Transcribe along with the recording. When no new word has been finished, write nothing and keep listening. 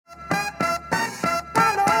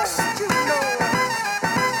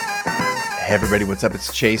Hey everybody, what's up?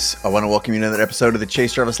 It's Chase. I want to welcome you to another episode of the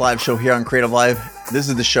Chase Jarvis Live Show here on Creative Live. This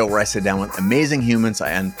is the show where I sit down with amazing humans.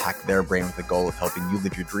 I unpack their brain with the goal of helping you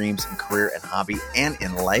live your dreams in career and hobby and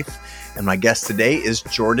in life. And my guest today is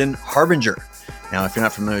Jordan Harbinger. Now, if you're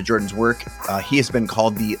not familiar with Jordan's work, he has been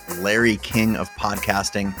called the Larry King of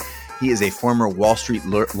podcasting. He is a former Wall Street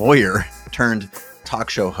lawyer turned talk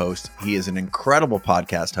show host. He is an incredible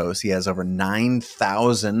podcast host. He has over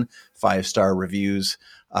 9,000 five-star reviews.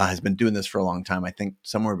 Has been doing this for a long time. I think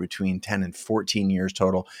somewhere between 10 and 14 years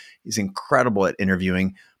total. He's incredible at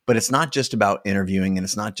interviewing, but it's not just about interviewing and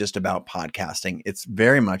it's not just about podcasting. It's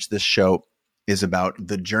very much, this show is about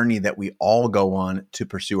the journey that we all go on to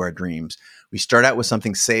pursue our dreams. We start out with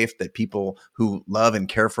something safe that people who love and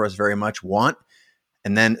care for us very much want.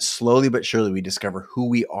 And then slowly but surely we discover who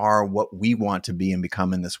we are, what we want to be and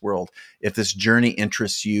become in this world. If this journey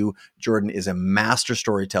interests you, Jordan is a master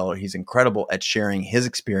storyteller. He's incredible at sharing his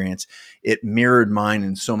experience. It mirrored mine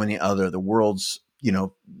and so many other, the world's,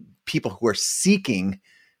 people who are seeking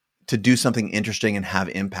to do something interesting and have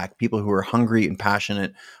impact, people who are hungry and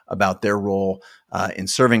passionate about their role in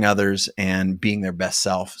serving others and being their best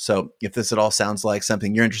self. So if this at all sounds like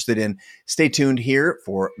something you're interested in, stay tuned here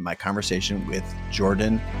for my conversation with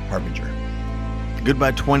Jordan Harbinger.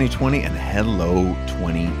 Goodbye 2020 and hello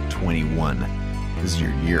 2021. This is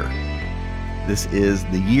your year. This is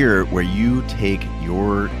the year where you take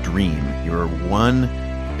your dream, your one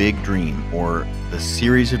big dream, or the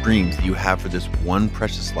series of dreams that you have for this one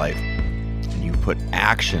precious life, and you put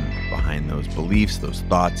action behind those beliefs, those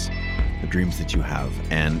thoughts, the dreams that you have.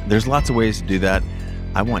 And there's lots of ways to do that.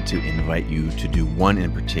 I want to invite you to do one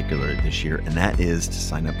in particular this year, and that is to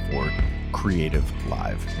sign up for Creative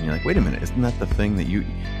Live. And you're like, wait a minute, isn't that the thing that you...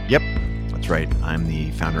 Yep, that's right. I'm the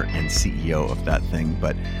founder and CEO of that thing,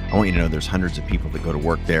 but I want you to know there's hundreds of people that go to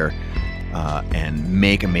work there and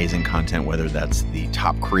make amazing content, whether that's the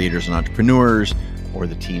top creators and entrepreneurs or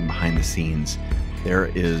the team behind the scenes. There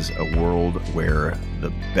is a world where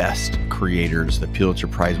the best creators, the Pulitzer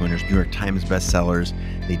Prize winners, New York Times bestsellers,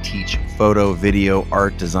 they teach photo, video,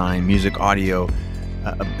 art, design, music, audio,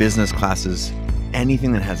 business classes,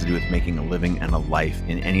 anything that has to do with making a living and a life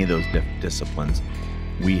in any of those disciplines.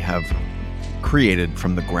 We have created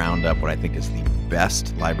from the ground up what I think is the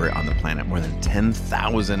best library on the planet, more than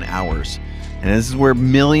 10,000 hours. And this is where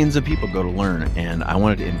millions of people go to learn. And I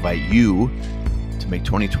wanted to invite you to make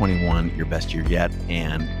 2021 your best year yet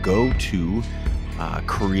and go to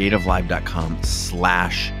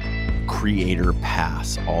creativelive.com/creator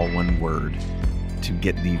pass, all one word, to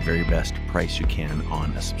get the very best price you can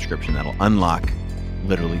on a subscription that'll unlock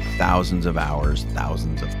literally thousands of hours,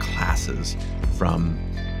 thousands of classes from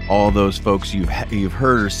all those folks you've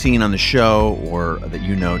heard or seen on the show or that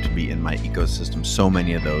you know to be in my ecosystem. So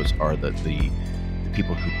many of those are the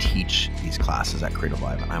people who teach these classes at Creative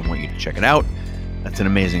Live, and I want you to check it out. That's an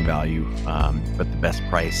amazing value, but the best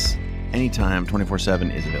price anytime,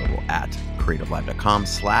 24/7, is available at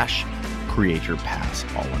creativelive.com/creator pass,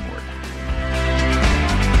 all one word.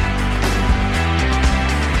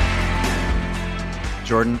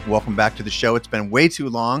 Jordan, welcome back to the show. It's been way too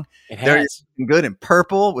long. It has. There, good in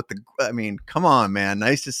purple with come on, man.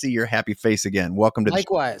 Nice to see your happy face again. Welcome to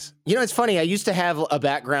Likewise. It's funny. I used to have a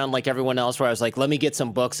background like everyone else where I was like, let me get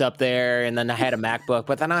some books up there. And then I had a MacBook.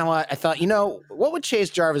 But then I thought, what would Chase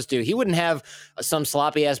Jarvis do? He wouldn't have some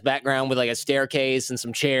sloppy ass background with like a staircase and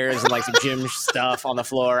some chairs and like some gym stuff on the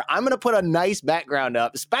floor. I'm going to put a nice background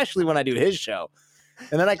up, especially when I do his show.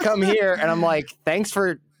 And then I come here and I'm like, thanks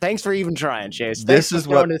for even trying, Chase. Thanks for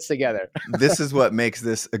throwing this together. This is what makes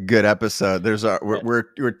this a good episode.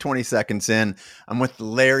 We're 20 seconds in. I'm with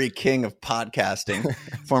Larry King of podcasting,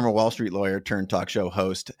 former Wall Street lawyer turned talk show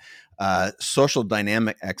host, social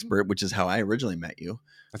dynamic expert, which is how I originally met you.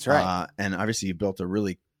 That's right. And obviously you built a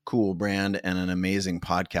really cool brand and an amazing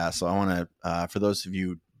podcast. So I want to, for those of you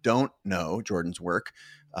who don't know Jordan's work,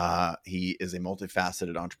 he is a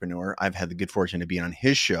multifaceted entrepreneur. I've had the good fortune to be on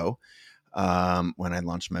his show when I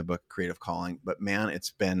launched my book, Creative Calling. But man,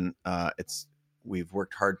 we've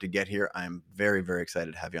worked hard to get here. I'm very, very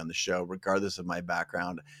excited to have you on the show, regardless of my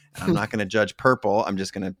background. And I'm not going to judge purple. I'm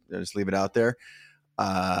just going to leave it out there.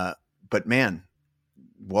 But man,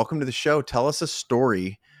 welcome to the show. Tell us a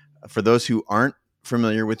story for those who aren't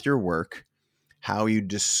familiar with your work, how you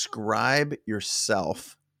describe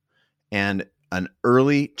yourself and an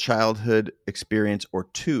early childhood experience or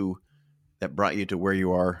two that brought you to where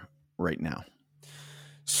you are right now.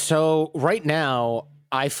 So right now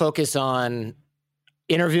I focus on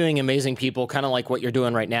interviewing amazing people, kind of like what you're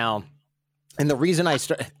doing right now. And the reason I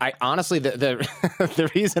honestly,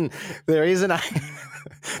 the reason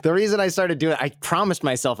I started doing it, I promised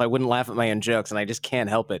myself I wouldn't laugh at my own jokes, and I just can't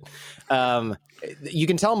help it. You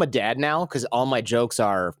can tell I'm a dad now because all my jokes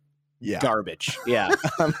are garbage. Yeah.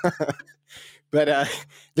 But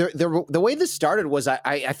the way this started was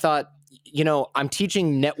I thought, I'm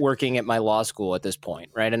teaching networking at my law school at this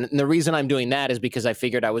point, right? And the reason I'm doing that is because I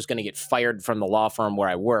figured I was going to get fired from the law firm where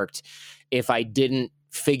I worked if I didn't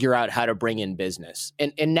figure out how to bring in business.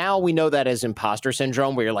 And now we know that as imposter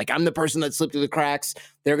syndrome, where you're like, I'm the person that slipped through the cracks.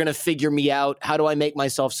 They're going to figure me out. How do I make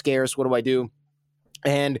myself scarce? What do I do?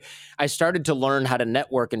 And I started to learn how to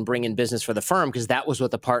network and bring in business for the firm because that was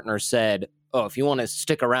what the partner said. Oh, if you want to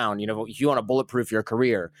stick around, if you want to bulletproof your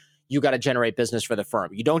career, you got to generate business for the firm.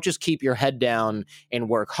 You don't just keep your head down and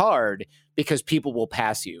work hard because people will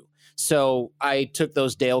pass you. So I took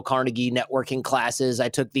those Dale Carnegie networking classes. I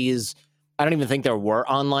took these, I don't even think there were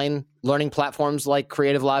online learning platforms like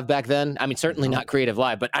Creative Live back then. I mean, certainly not Creative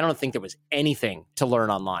Live, but I don't think there was anything to learn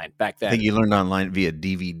online back then. I think you learned online via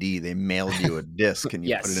DVD. They mailed you a disc and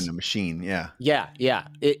you put it in a machine. Yeah. Yeah.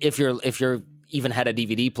 If you're even had a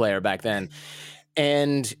DVD player back then.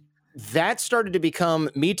 And that started to become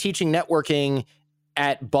me teaching networking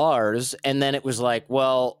at bars. And then it was like,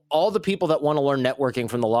 well, all the people that want to learn networking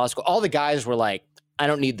from the law school, all the guys were like, I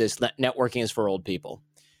don't need this. Networking is for old people.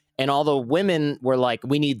 And all the women were like,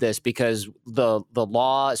 we need this because the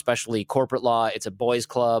law, especially corporate law, it's a boys'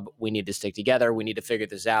 club. We need to stick together. We need to figure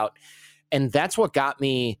this out. And that's what got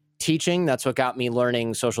me teaching. That's what got me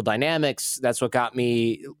learning social dynamics. That's what got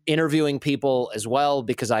me interviewing people as well,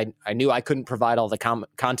 because I knew I couldn't provide all the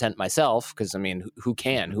content myself, because, I mean, who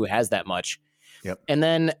can? Who has that much? Yep. And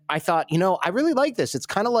then I thought, I really like this. It's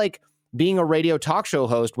kind of like being a radio talk show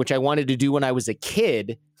host, which I wanted to do when I was a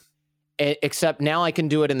kid, except now I can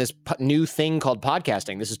do it in this new thing called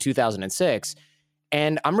podcasting. This is 2006.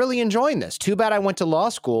 And I'm really enjoying this. Too bad I went to law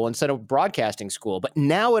school instead of broadcasting school. But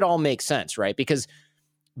now it all makes sense, right? Because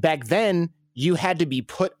back then, you had to be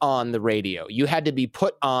put on the radio. You had to be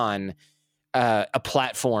put on a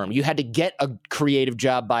platform. You had to get a creative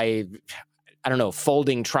job by, I don't know,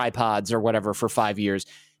 folding tripods or whatever for 5 years.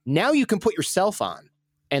 Now you can put yourself on.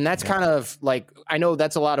 And that's kind of like, I know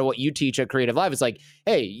that's a lot of what you teach at Creative Live. It's like,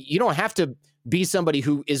 hey, you don't have to be somebody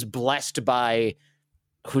who is blessed by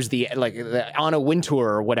who's the Anna Wintour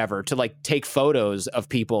or whatever to like take photos of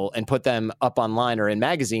people and put them up online or in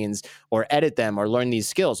magazines or edit them or learn these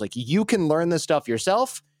skills. Like, you can learn this stuff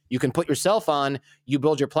yourself. You can put yourself on, you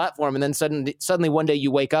build your platform, and then suddenly one day you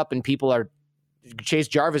wake up and Chase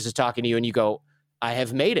Jarvis is talking to you and you go, I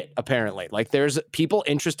have made it, apparently. Like, there's people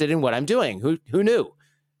interested in what I'm doing. Who knew?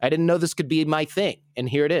 I didn't know this could be my thing. And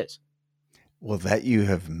here it is. Well, that you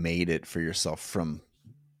have made it for yourself from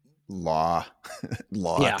law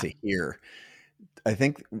to here. I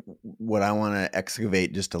think what I want to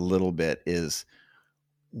excavate just a little bit is,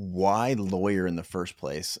 why lawyer in the first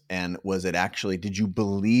place? And was it actually, did you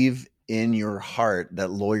believe in your heart that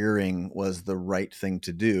lawyering was the right thing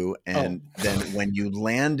to do? And then when you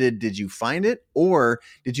landed, did you find it? Or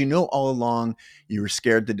did you know all along you were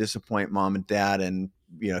scared to disappoint mom and dad and,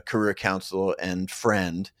 career counsel and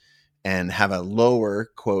friend, and have a lower,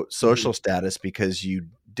 quote, social status because you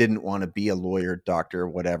didn't want to be a lawyer, doctor,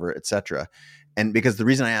 whatever, etc.? And because the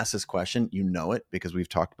reason I ask this question, it because we've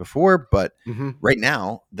talked before, but right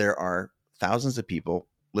now there are thousands of people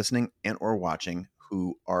listening and or watching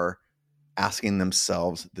who are asking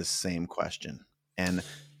themselves the same question. And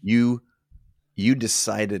you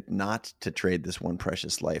decided not to trade this one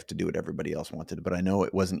precious life to do what everybody else wanted. But I know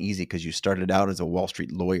it wasn't easy because you started out as a Wall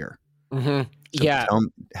Street lawyer. So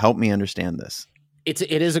help me understand this. It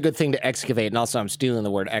is a good thing to excavate. And also I'm stealing the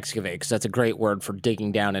word excavate because that's a great word for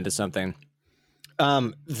digging down into something.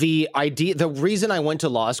 The reason I went to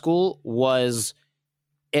law school was,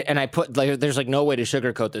 and there's like no way to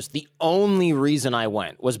sugarcoat this. The only reason I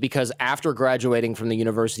went was because after graduating from the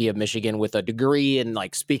University of Michigan with a degree and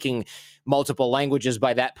like speaking multiple languages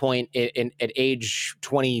by that point at age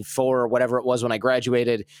 24 or whatever it was when I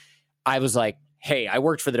graduated, I was like, hey, I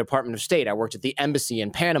worked for the Department of State. I worked at the embassy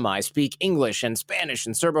in Panama. I speak English and Spanish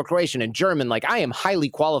and Serbo-Croatian and German. Like, I am highly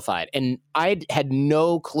qualified. And I had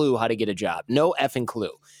no clue how to get a job. No effing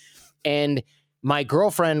clue. And my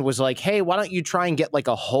girlfriend was like, hey, why don't you try and get like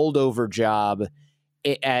a holdover job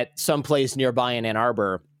at some place nearby in Ann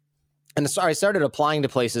Arbor? And so I started applying to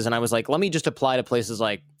places, and I was like, let me just apply to places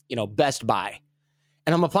like, Best Buy.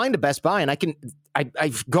 And I'm applying to Best Buy, and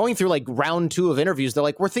I'm going through like round 2 of interviews. They're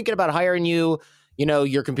like, we're thinking about hiring you.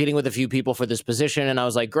 You're competing with a few people for this position. And I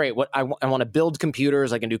was like, great. I want to build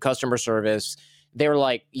computers. I can do customer service. They were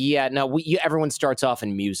like, yeah, no, everyone starts off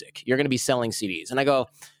in music. You're going to be selling CDs. And I go,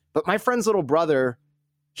 but my friend's little brother,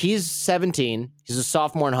 he's 17. He's a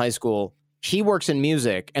sophomore in high school. He works in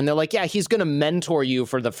music. And they're like, yeah, he's going to mentor you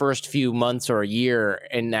for the first few months or a year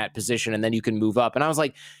in that position. And then you can move up. And I was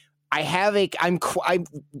like,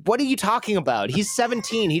 what are you talking about? He's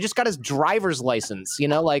 17. He just got his driver's license,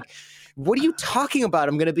 like, what are you talking about?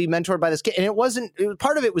 I'm going to be mentored by this kid. And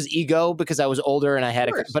part of it was ego because I was older and I had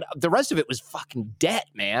but the rest of it was fucking debt,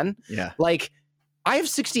 man. Yeah. Like, I have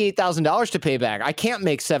 $68,000 to pay back. I can't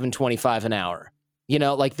make $7.25 an hour,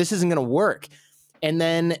 like this isn't going to work. And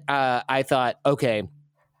then I thought, okay,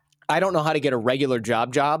 I don't know how to get a regular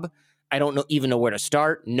job. I don't even know where to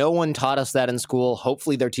start. No one taught us that in school.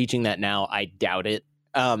 Hopefully they're teaching that now. I doubt it.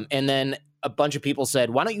 And then a bunch of people said,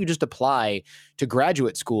 why don't you just apply to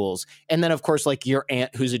graduate schools? And then, of course, like your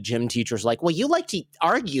aunt who's a gym teacher is like, well, you like to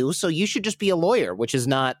argue, so you should just be a lawyer, which is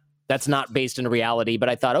that's not based in reality. But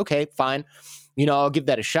I thought, okay, fine. I'll give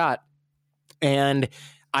that a shot. And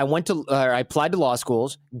I applied to law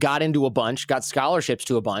schools, got into a bunch, got scholarships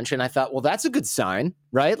to a bunch. And I thought, well, that's a good sign,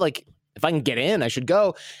 right? Like, if I can get in, I should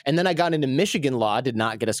go. And then I got into Michigan law, did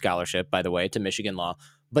not get a scholarship, by the way, to Michigan law.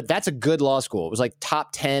 But that's a good law school. It was like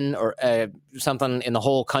top 10 or something in the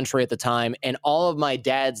whole country at the time. And all of my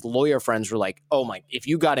dad's lawyer friends were like, oh my, if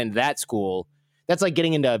you got into that school, that's like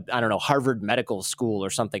getting into, I don't know, Harvard Medical School or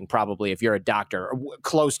something, probably, if you're a doctor or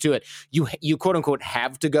close to it. You quote unquote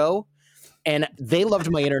have to go. And they loved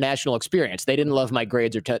my international experience. They didn't love my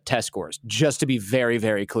grades or test scores, just to be very,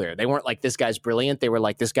 very clear. They weren't like, this guy's brilliant. They were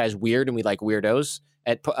like, this guy's weird, and we like weirdos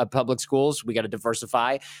at public schools. We got to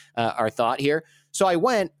diversify our thought here. So I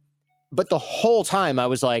went, but the whole time I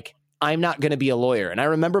was like, I'm not going to be a lawyer. And I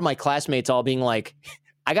remember my classmates all being like,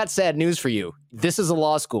 I got sad news for you. This is a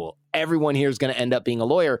law school. Everyone here is going to end up being a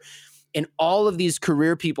lawyer. And all of these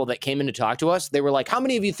career people that came in to talk to us, they were like, how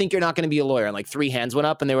many of you think you're not going to be a lawyer? And like 3 hands went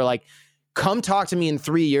up, and they were like, come talk to me in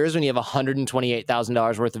 3 years when you have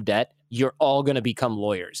 $128,000 worth of debt. You're all going to become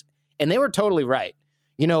lawyers. And they were totally right.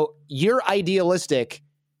 You're idealistic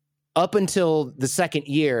up until the second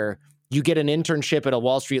year. You get an internship at a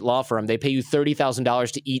Wall Street law firm. They pay you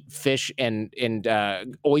 $30,000 to eat fish and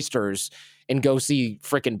oysters and go see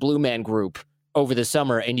frickin' Blue Man Group over the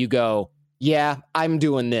summer. And you go, yeah, I'm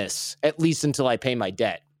doing this, at least until I pay my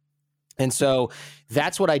debt. And so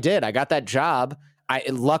that's what I did. I got that job.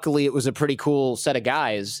 Luckily, it was a pretty cool set of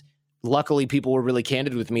guys. Luckily, people were really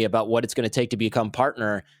candid with me about what it's going to take to become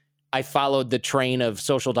partner. I followed the train of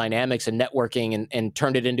social dynamics and networking and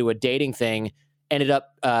turned it into a dating thing. Ended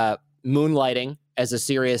up moonlighting as a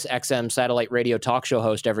Sirius XM satellite radio talk show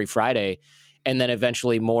host every Friday, and then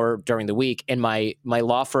eventually more during the week. And my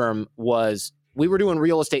law firm we were doing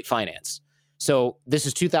real estate finance. So this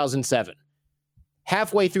is 2007.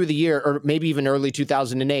 Halfway through the year, or maybe even early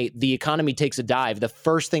 2008, the economy takes a dive. The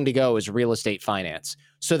first thing to go is real estate finance.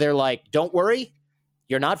 So they're like, don't worry,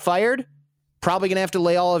 you're not fired. Probably going to have to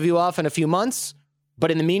lay all of you off in a few months.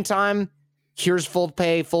 But in the meantime, here's full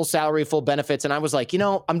pay, full salary, full benefits. And I was like,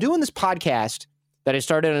 I'm doing this podcast that I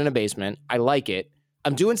started in a basement. I like it.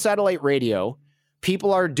 I'm doing satellite radio.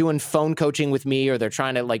 People are doing phone coaching with me, or they're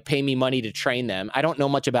trying to like pay me money to train them. I don't know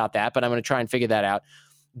much about that, but I'm going to try and figure that out.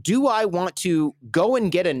 Do I want to go and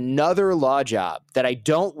get another law job that I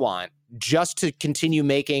don't want just to continue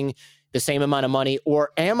making the same amount of money?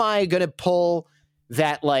 Or am I going to pull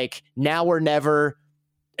that like now or never?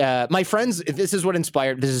 My friends, this is what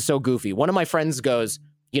inspired, this is so goofy. One of my friends goes,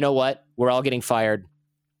 you know what? We're all getting fired.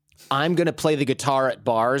 I'm going to play the guitar at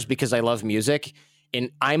bars because I love music, and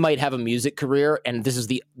I might have a music career, and this is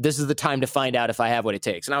the time to find out if I have what it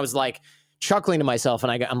takes. And I was like, chuckling to myself,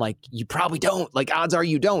 and I'm like, you probably don't. Like, odds are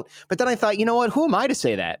you don't. But then I thought, you know what? Who am I to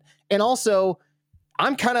say that? And also,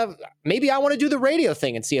 I'm kind of, maybe I want to do the radio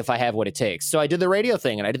thing and see if I have what it takes. So I did the radio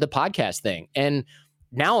thing, and I did the podcast thing. And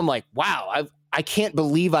now I'm like, wow, I can't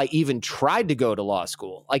believe I even tried to go to law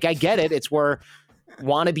school. Like, I get it. It's where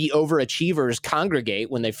wannabe overachievers congregate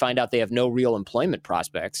when they find out they have no real employment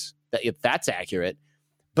prospects, if that's accurate.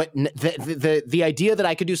 But the idea that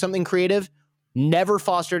I could do something creative never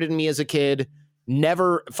fostered in me as a kid,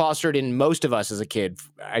 never fostered in most of us as a kid.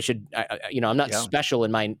 I'm not special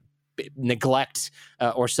in my neglect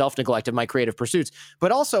or self-neglect of my creative pursuits,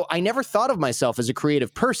 but also I never thought of myself as a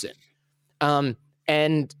creative person.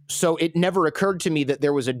 And so it never occurred to me that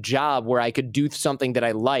there was a job where I could do something that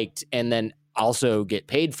I liked and then also get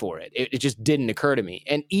paid for it. It just didn't occur to me.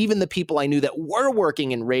 And even the people I knew that were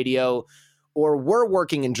working in radio or were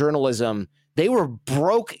working in journalism, they were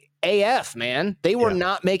broke AF, man. They were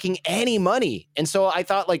not making any money. And so I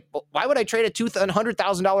thought, like, why would I trade a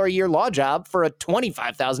 $200,000 a year law job for a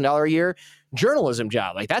 $25,000 a year journalism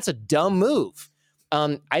job. Like, that's a dumb move.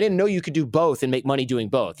 I didn't know you could do both and make money doing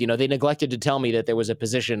both. You know, they neglected to tell me that there was a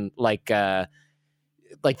position like the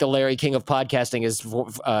Larry King of podcasting, as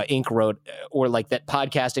Inc. wrote, or like that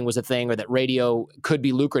podcasting was a thing, or that radio could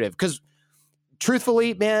be lucrative. Because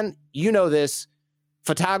truthfully, man, you know this,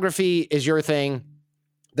 photography is your thing.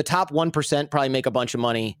 The top 1% probably make a bunch of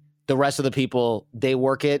money. The rest of the people, they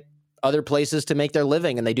work at other places to make their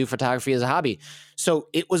living, and they do photography as a hobby. So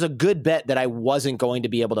it was a good bet that I wasn't going to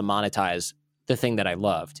be able to monetize the thing that I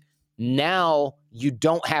loved. Now you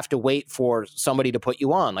don't have to wait for somebody to put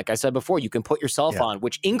you on. Like I said before, you can put yourself on,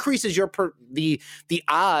 which increases your the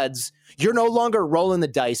odds. You're no longer rolling the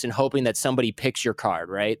dice and hoping that somebody picks your card,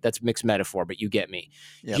 right? That's mixed metaphor, but you get me.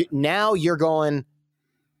 Yep. Now you're going,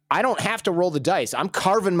 I don't have to roll the dice. I'm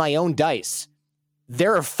carving my own dice.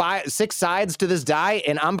 There are 6 sides to this die,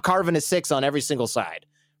 and I'm carving a 6 on every single side,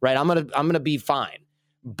 right? I'm gonna be fine.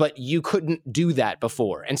 But you couldn't do that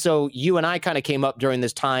before. And so you and I kind of came up during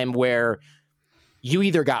this time where you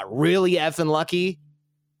either got really effing lucky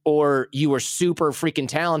or you were super freaking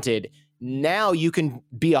talented. Now you can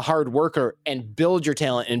be a hard worker and build your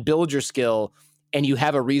talent and build your skill, and you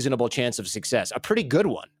have a reasonable chance of success. A pretty good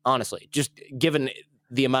one, honestly, just given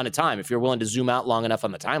the amount of time, if you're willing to zoom out long enough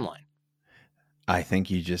on the timeline. I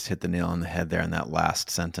think you just hit the nail on the head there in that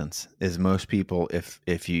last sentence. Is most people, if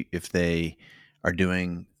they are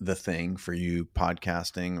doing the thing for you,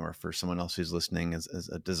 podcasting, or for someone else who's listening as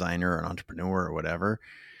a designer or an entrepreneur or whatever,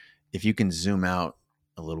 if you can zoom out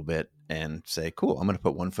a little bit and say, cool, I'm going to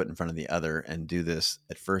put one foot in front of the other and do this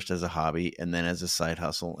at first as a hobby, and then as a side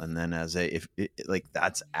hustle, and then as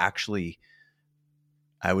that's actually,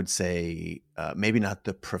 I would say, maybe not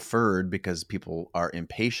the preferred, because people are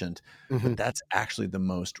impatient, but that's actually the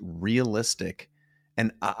most realistic.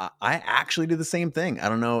 And I actually do the same thing. I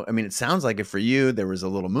don't know. I mean, it sounds like it for you. There was a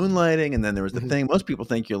little moonlighting, and then there was the thing. Most people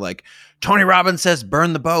think you're like, Tony Robbins says,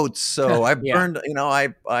 burn the boats. So I burned,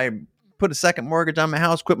 I put a second mortgage on my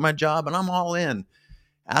house, quit my job, and I'm all in.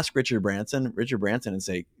 Ask Richard Branson, and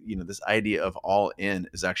say, this idea of all in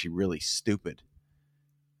is actually really stupid.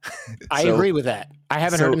 I agree with that. I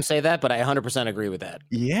haven't heard him say that, but I 100% agree with that.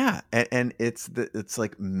 Yeah. And it's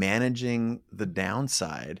like managing the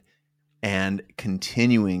downside and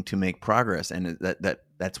continuing to make progress. And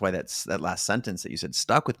that's why that last sentence that you said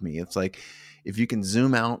stuck with me. It's like, if you can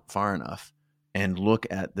zoom out far enough and look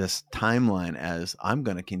at this timeline as, I'm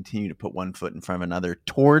going to continue to put one foot in front of another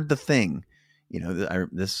toward the thing,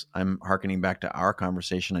 I'm hearkening back to our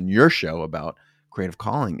conversation on your show about creative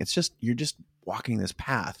calling. It's just, you're just walking this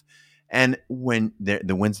path. And when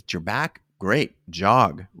the wind's at your back, great,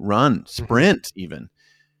 jog, run, sprint even.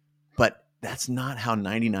 But that's not how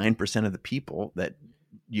 99% of the people that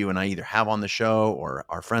you and I either have on the show or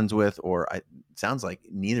are friends with, it sounds like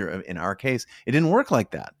neither in our case, it didn't work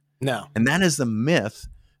like that. No. And that is the myth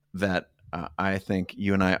that I think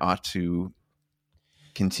you and I ought to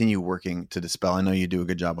continue working to dispel. I know you do a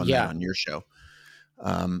good job on that on your show.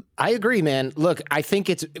 I agree, man. Look, I think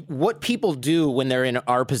it's what people do when they're in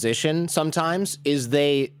our position sometimes is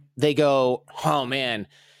they go, oh man,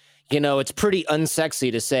 it's pretty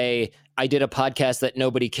unsexy to say I did a podcast that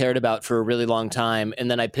nobody cared about for a really long time,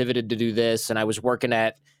 and then I pivoted to do this, and I was working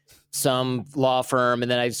at some law firm,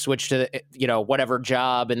 and then I switched to whatever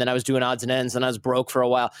job, and then I was doing odds and ends, and I was broke for a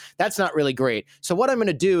while. That's not really great. So what I'm going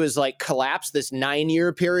to do is like collapse this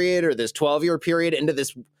 9-year period or this 12-year period into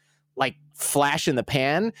this like flash in the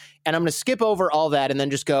pan, and I'm going to skip over all that and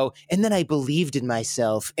then just go, and then I believed in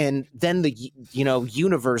myself, and then the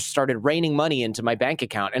universe started raining money into my bank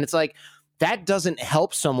account. And it's like, that doesn't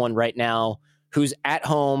help someone right now who's at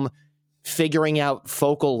home figuring out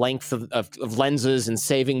focal length of lenses and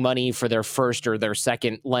saving money for their first or their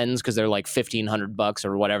second lens because they're like $1,500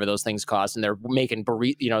 or whatever those things cost, and they're making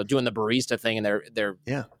doing the barista thing in their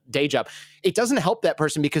day job. It doesn't help that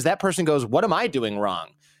person, because that person goes, what am I doing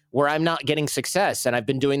wrong where I'm not getting success, and I've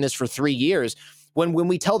been doing this for 3 years? When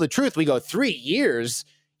we tell the truth, we go, 3 years?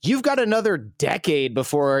 You've got another decade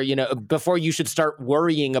before you should start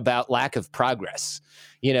worrying about lack of progress.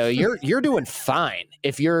 You're doing fine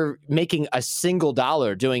if you're making a single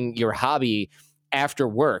dollar doing your hobby after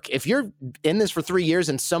work. If you're in this for 3 years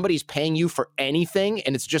and somebody's paying you for anything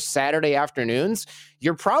and it's just Saturday afternoons,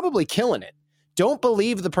 you're probably killing it. Don't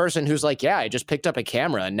believe the person who's like, yeah, I just picked up a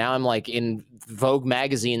camera and now I'm like in Vogue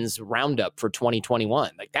magazine's roundup for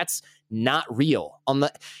 2021. Like, that's not real.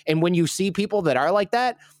 And when you see people that are like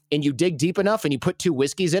that, and you dig deep enough and you put 2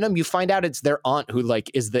 whiskeys in them, you find out it's their aunt who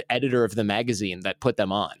like is the editor of the magazine that put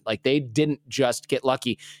them on. Like, they didn't just get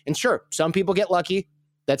lucky. And sure, some people get lucky.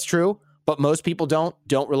 That's true. But most people don't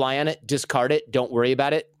rely on it, discard it, don't worry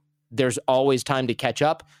about it. there's always time to catch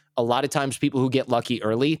up. A lot of times people who get lucky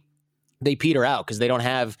early, they peter out because they don't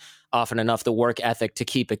have often enough the work ethic to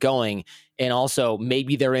keep it going. And also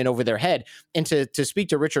maybe they're in over their head. And to speak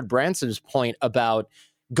to Richard Branson's point about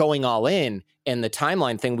going all in and the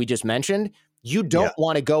timeline thing we just mentioned, you don't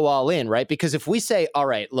want to go all in, right? Because if we say, all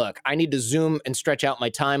right, look, I need to zoom and stretch out my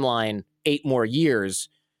timeline 8 more years,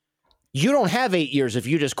 you don't have 8 years if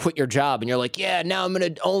you just quit your job and you're like, yeah, now I'm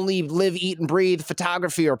going to only live, eat, and breathe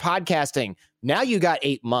photography or podcasting. Now you got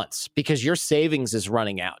 8 months because your savings is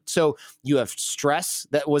running out. So you have stress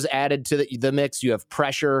that was added to the mix. You have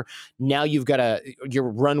pressure. Now you've got your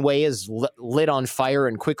runway is lit on fire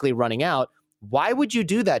and quickly running out. Why would you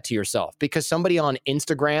do that to yourself? Because somebody on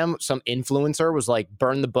Instagram, some influencer was like,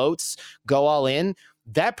 burn the boats, go all in.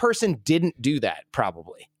 That person didn't do that,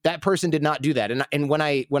 probably. That person did not do that. And when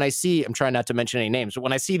I see, I'm trying not to mention any names, but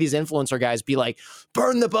when I see these influencer guys be like,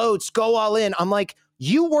 burn the boats, go all in, I'm like,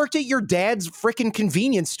 you worked at your dad's freaking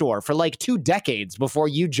convenience store for like 2 decades before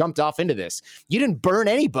you jumped off into this. You didn't burn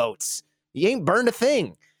any boats. You ain't burned a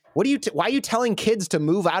thing. Why are you telling kids to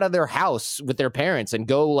move out of their house with their parents and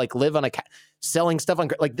go like live on selling stuff on,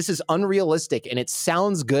 like, this is unrealistic and it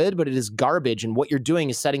sounds good, but it is garbage. And what you're doing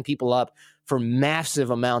is setting people up for massive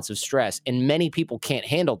amounts of stress. And many people can't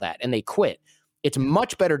handle that and they quit. It's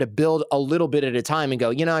much better to build a little bit at a time and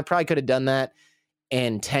go, I probably could have done that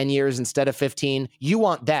in 10 years instead of 15. You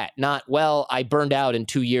want that, not, well, I burned out in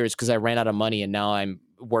 2 years because I ran out of money and now I'm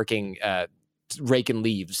working, raking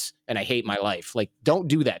leaves and I hate my life. Like, don't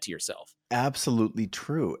do that to yourself. Absolutely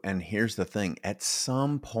true. And here's the thing. At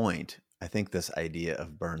some point, I think this idea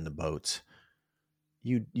of burn the boats,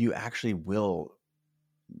 you actually will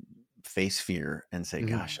face fear and say,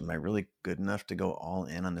 gosh, am I really good enough to go all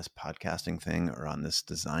in on this podcasting thing or on this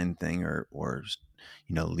design thing or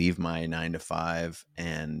leave my 9 to 5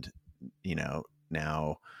 and,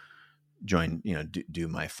 now join, do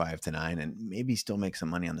my 5 to 9 and maybe still make some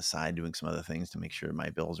money on the side doing some other things to make sure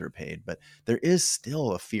my bills are paid. But there is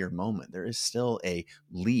still a fear moment. There is still a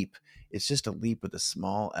leap. It's just a leap with a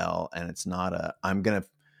small L. And it's not I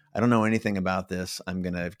don't know anything about this. I'm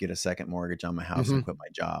going to get a second mortgage on my house and quit my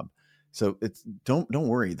job. So don't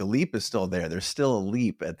worry. The leap is still there. There's still a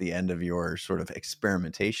leap at the end of your sort of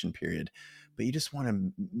experimentation period, but you just want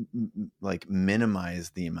to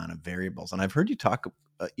minimize the amount of variables. And I've heard you talk,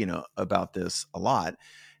 about this a lot.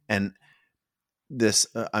 And this,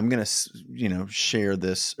 I'm going to, share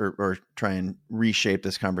this or try and reshape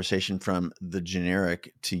this conversation from the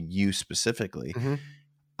generic to you specifically.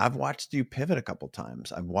 I've watched you pivot a couple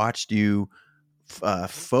times. I've watched you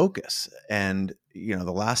focus. And,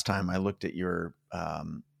 the last time I looked at you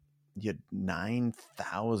had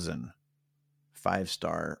 9,000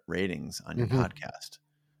 5-star ratings on your podcast,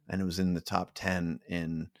 and it was in the top 10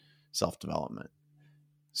 in self-development.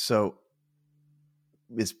 So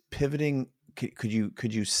is pivoting, could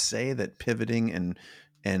you say that pivoting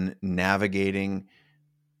and navigating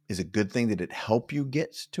is a good thing? Did it help you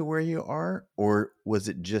get to where you are, or was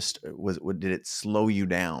it just, did it slow you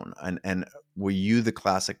down? And were you the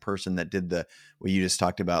classic person that did what you just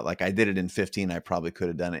talked about? Like, I did it in 15, I probably could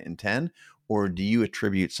have done it in 10. Or do you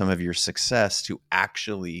attribute some of your success to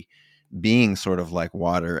actually being sort of like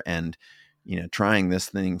water and, trying this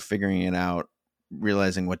thing, figuring it out,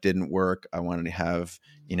 realizing what didn't work? I wanted to have,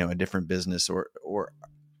 a different business, or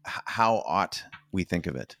how ought we think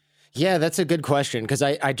of it? Yeah, that's a good question, because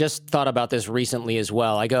I just thought about this recently as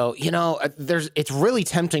well. I go, it's really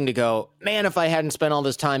tempting to go, man, if I hadn't spent all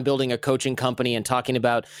this time building a coaching company and talking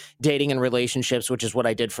about dating and relationships, which is what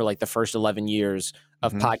I did for like the first 11 years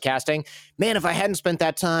of podcasting, man, if I hadn't spent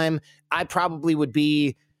that time, I probably would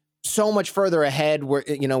be so much further ahead where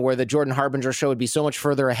the Jordan Harbinger show would be so much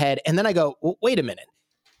further ahead. And then I go, well, wait a minute.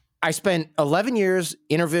 I spent 11 years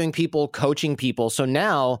interviewing people, coaching people. So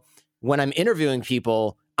now when I'm interviewing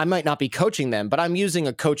people, I might not be coaching them, but I'm using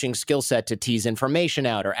a coaching skill set to tease information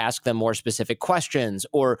out or ask them more specific questions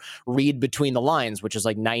or read between the lines, which is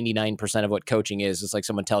like 99% of what coaching is. It's like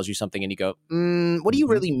someone tells you something and you go, what do you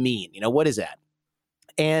really mean? What is that?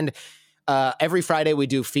 And every Friday we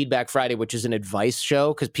do Feedback Friday, which is an advice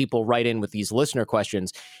show because people write in with these listener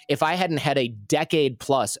questions. If I hadn't had a decade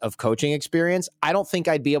plus of coaching experience, I don't think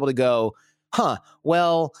I'd be able to go,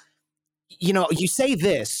 well, you say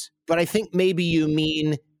this, but I think maybe you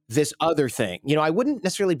mean this other thing. I wouldn't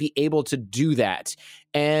necessarily be able to do that.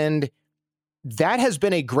 And that has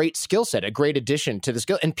been a great skill set, a great addition to the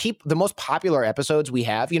skill. And the most popular episodes we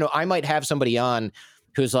have, I might have somebody on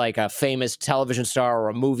who's like a famous television star or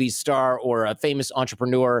a movie star or a famous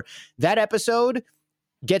entrepreneur. That episode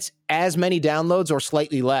gets as many downloads or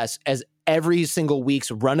slightly less as every single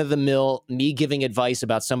week's run of the mill, me giving advice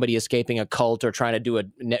about somebody escaping a cult or trying to do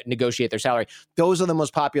negotiate their salary. Those are the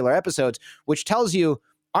most popular episodes, which tells you,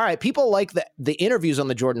 all right, people like the interviews on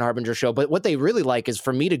the Jordan Harbinger show, but what they really like is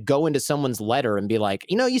for me to go into someone's letter and be like,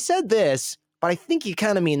 you said this, but I think you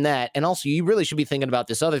kind of mean that. And also you really should be thinking about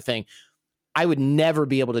this other thing. I would never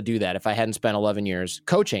be able to do that if I hadn't spent 11 years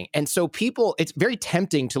coaching. And so it's very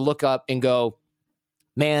tempting to look up and go,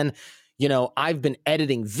 man, I've been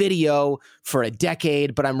editing video for a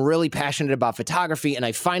decade, but I'm really passionate about photography. And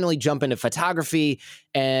I finally jump into photography.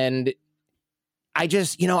 And I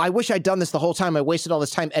just, I wish I'd done this the whole time. I wasted all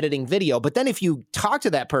this time editing video. But then if you talk to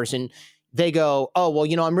that person, they go, oh, well,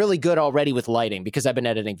 I'm really good already with lighting because I've been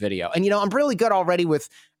editing video. And, I'm really good already with,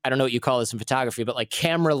 I don't know what you call this in photography, but like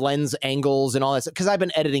camera lens angles and all that, because I've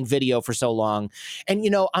been editing video for so long. And,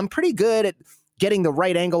 I'm pretty good at getting the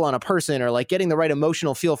right angle on a person or like getting the right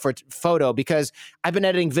emotional feel for photo because I've been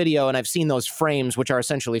editing video and I've seen those frames, which are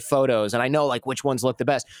essentially photos. And I know like which ones look the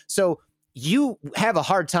best. So you have a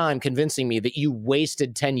hard time convincing me that you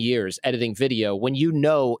wasted 10 years editing video when you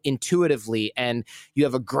know intuitively and you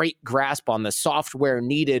have a great grasp on the software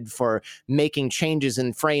needed for making changes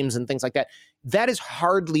in frames and things like that. That is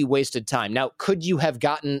hardly wasted time. Now, could you have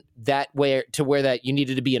gotten that way to where that you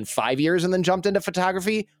needed to be in 5 years and then jumped into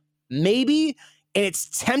photography? Maybe. And it's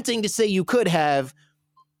tempting to say you could have,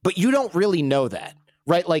 but you don't really know that.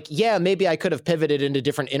 Right? Like, yeah, maybe I could have pivoted into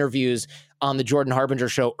different interviews on the Jordan Harbinger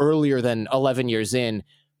show earlier than 11 years in.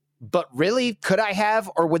 But really, could I have?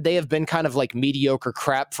 Or would they have been kind of like mediocre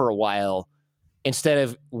crap for a while instead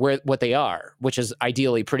of what they are, which is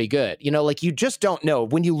ideally pretty good? Like you just don't know.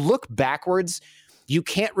 When you look backwards, you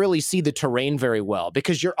can't really see the terrain very well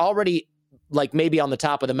because you're already like maybe on the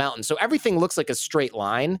top of the mountain. So everything looks like a straight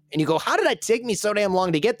line. And you go, how did it take me so damn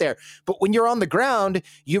long to get there? But when you're on the ground,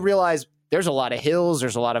 you realize there's a lot of hills,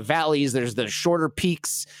 there's a lot of valleys, there's the shorter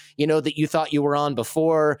peaks, that you thought you were on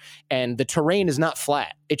before, and the terrain is not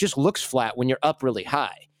flat. It just looks flat when you're up really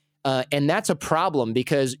high. And that's a problem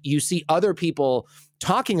because you see other people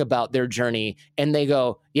talking about their journey and they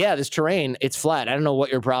go, yeah, this terrain, it's flat. I don't know what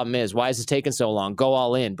your problem is. Why is it taking so long? Go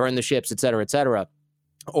all in, burn the ships, et cetera, et cetera.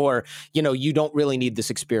 Or, you don't really need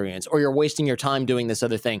this experience, or you're wasting your time doing this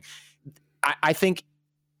other thing. I think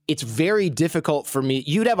it's very difficult for me.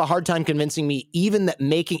 You'd have a hard time convincing me even that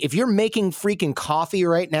if you're making freaking coffee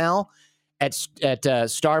right now at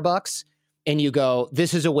Starbucks and you go,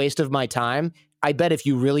 this is a waste of my time. I bet if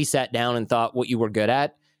you really sat down and thought what you were good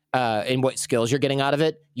at and what skills you're getting out of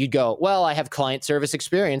it, you'd go, well, I have client service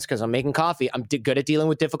experience because I'm making coffee. I'm good at dealing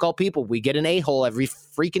with difficult people. We get an a-hole every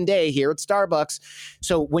freaking day here at Starbucks.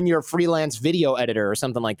 So when you're a freelance video editor or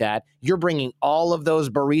something like that, you're bringing all of those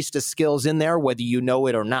barista skills in there, whether you know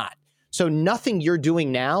it or not. So nothing you're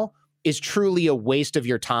doing now is truly a waste of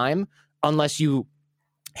your time unless you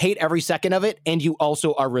hate every second of it and you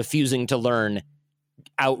also are refusing to learn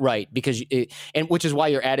outright and which is why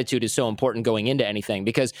your attitude is so important going into anything,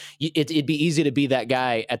 because it'd be easy to be that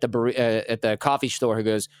guy at the coffee store who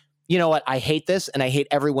goes, you know what, I hate this and I hate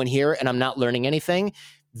everyone here and I'm not learning anything.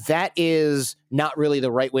 That is not really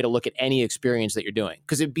the right way to look at any experience that you're doing,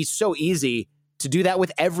 because it'd be so easy to do that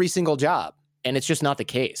with every single job, and it's just not the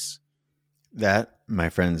case. That, my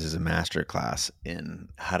friends, is a masterclass in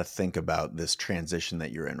how to think about this transition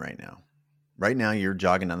that you're in right now. Right now, you're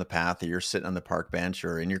jogging down the path, or you're sitting on the park bench,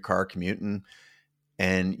 or in your car commuting,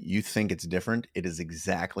 and you think it's different. It is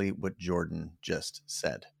exactly what Jordan just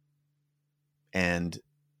said. And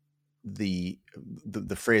the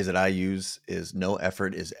phrase that I use is no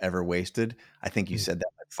effort is ever wasted. I think you said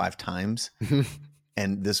that like 5 times.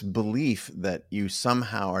 And this belief that you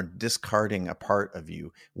somehow are discarding a part of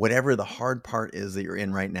you, whatever the hard part is that you're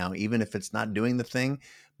in right now, even if it's not doing the thing,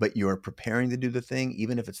 but you're preparing to do the thing,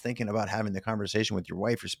 even if it's thinking about having the conversation with your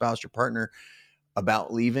wife, your spouse, your partner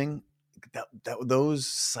about leaving, those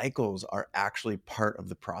cycles are actually part of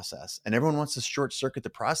the process. And everyone wants to short circuit the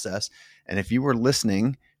process. And if you were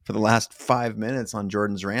listening for the last 5 minutes on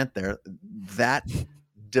Jordan's rant there, that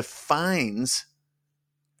defines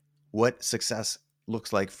what success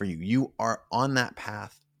looks like for you. You are on that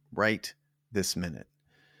path right this minute.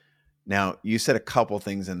 Now, you said a couple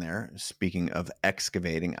things in there. Speaking of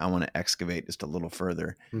excavating, I want to excavate just a little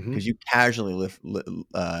further, because you casually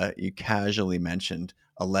mentioned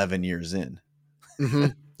 11 years in.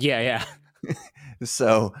 Yeah.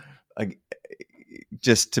 So,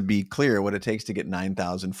 just to be clear, what it takes to get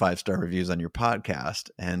 9,000 5-star reviews on your podcast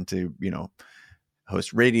and to,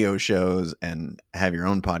 host radio shows and have your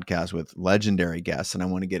own podcast with legendary guests. And I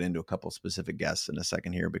want to get into a couple specific guests in a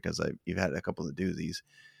second here, because you've had a couple of doozies.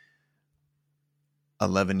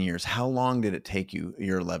 11 years. How long did it take you?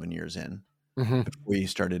 You're 11 years in before you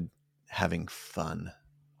started having fun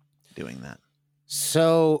doing that.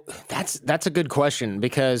 So that's a good question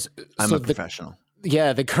because I'm a professional.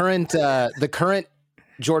 Yeah, the current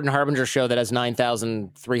Jordan Harbinger show that has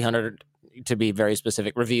 9,300, to be very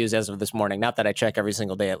specific, reviews as of this morning. Not that I check every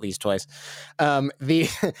single day, at least twice.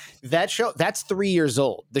 That show, that's 3 years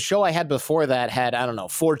old. The show I had before that had, I don't know,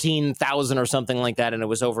 14,000 or something like that, and it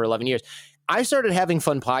was over 11 years. I started having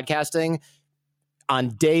fun podcasting on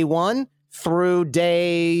day one through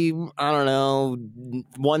day, I don't know,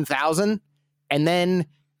 1,000, and then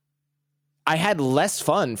I had less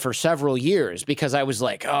fun for several years because I was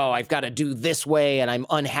like, oh, I've got to do this way and I'm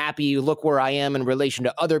unhappy. Look where I am in relation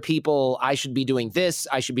to other people. I should be doing this.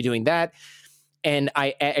 I should be doing that. And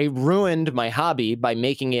I ruined my hobby by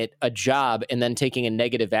making it a job and then taking a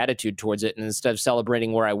negative attitude towards it. And instead of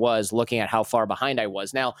celebrating where I was, looking at how far behind I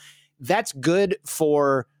was. Now, that's good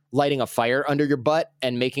for lighting a fire under your butt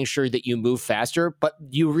and making sure that you move faster. But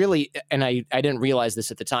you really, and I didn't realize this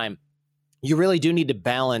at the time, you really do need to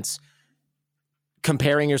balance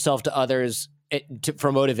comparing yourself to others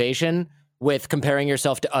for motivation with comparing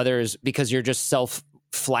yourself to others because you're just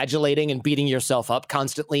self-flagellating and beating yourself up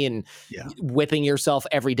constantly and whipping yourself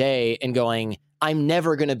every day and going, I'm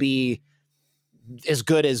never going to be as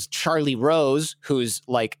good as Charlie Rose, who's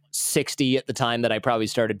like 60 at the time that I probably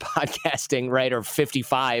started podcasting, right? Or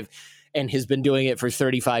 55 and has been doing it for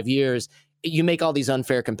 35 years. You make all these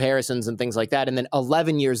unfair comparisons and things like that. And then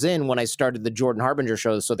 11 years in, when I started the Jordan Harbinger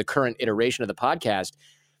show, so the current iteration of the podcast,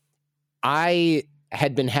 I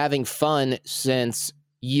had been having fun since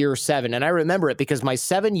year 7. And I remember it because my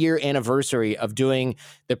 7-year anniversary of doing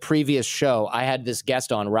the previous show, I had this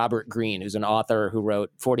guest on, Robert Greene, who's an author who wrote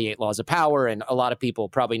 48 Laws of Power. And a lot of people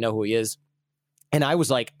probably know who he is. And I was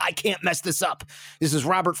like, I can't mess this up. This is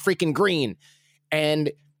Robert freaking Greene.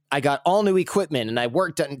 And I got all new equipment and I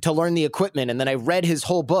worked to learn the equipment. And then I read his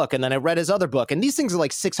whole book and then I read his other book. And these things are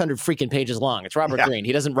like 600 freaking pages long. It's Robert Greene.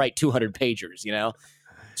 He doesn't write 200 pagers, you know?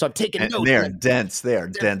 So I'm taking notes. They're dense. They're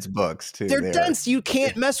dense books too. They're dense. You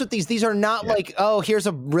can't mess with these. These are not like, oh, here's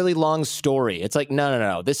a really long story. It's like,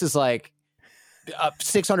 no. This is like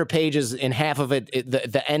 600 pages and half of it,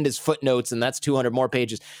 the end is footnotes and that's 200 more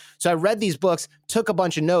pages. So I read these books, took a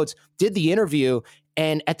bunch of notes, did the interview.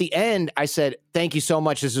 And at the end, I said, thank you so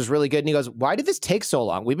much. This was really good. And he goes, why did this take so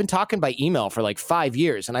long? We've been talking by email for like 5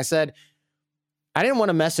 years. And I said, I didn't want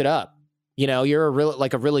to mess it up. You know, you're a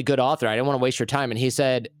really good author. I didn't want to waste your time. And he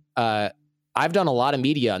said, I've done a lot of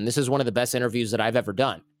media and this is one of the best interviews that I've ever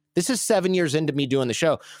done. This is 7 years into me doing the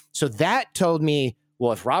show. So that told me,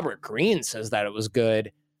 well, if Robert Greene says that it was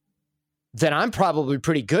good, then I'm probably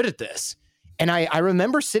pretty good at this. And I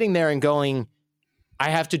remember sitting there and going, I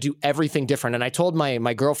have to do everything different. And I told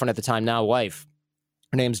my girlfriend at the time, now wife,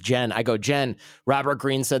 her name's Jen. I go, Jen, Robert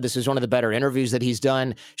Greene said this is one of the better interviews that he's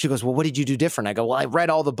done. She goes, well, what did you do different? I go, well, I read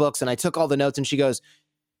all the books and I took all the notes. And she goes,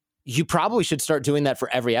 you probably should start doing that for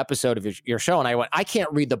every episode of your show. And I went, I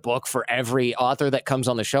can't read the book for every author that comes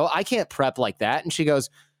on the show. I can't prep like that. And she goes,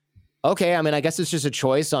 okay, I mean, I guess it's just a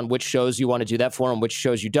choice on which shows you want to do that for and which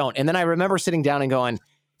shows you don't. And then I remember sitting down and going,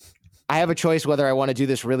 I have a choice whether I want to do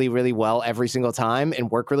this really, really well every single time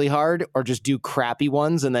and work really hard or just do crappy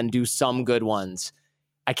ones and then do some good ones.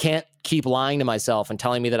 I can't keep lying to myself and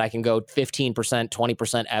telling me that I can go 15%,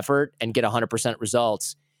 20% effort and get 100%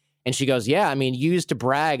 results. And she goes, yeah, I mean, you used to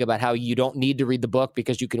brag about how you don't need to read the book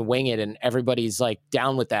because you can wing it and everybody's like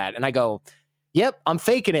down with that. And I go, yep, I'm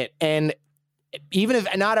faking it. And even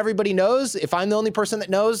if not everybody knows, if I'm the only person that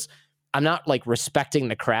knows, I'm not like respecting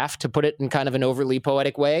the craft, to put it in kind of an overly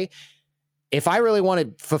poetic way. If I really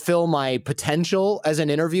want to fulfill my potential as an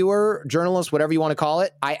interviewer, journalist, whatever you want to call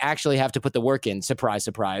it, I actually have to put the work in. Surprise,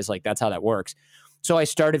 surprise. Like that's how that works. So I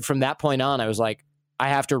started from that point on. I was like, I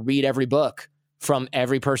have to read every book from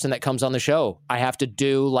every person that comes on the show. I have to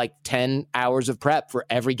do like 10 hours of prep for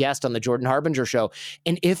every guest on the Jordan Harbinger show.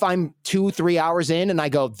 And if I'm 2-3 hours in and I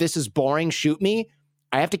go, this is boring, shoot me,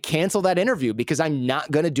 I have to cancel that interview because I'm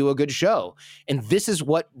not going to do a good show. And this is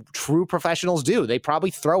what true professionals do. They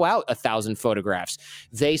probably throw out 1,000 photographs.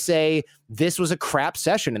 They say, this was a crap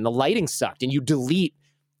session and the lighting sucked. And you delete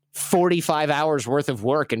 45 hours worth of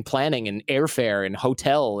work and planning and airfare and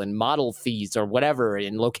hotel and model fees or whatever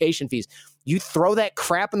and location fees. You throw that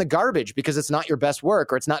crap in the garbage because it's not your best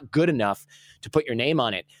work or it's not good enough to put your name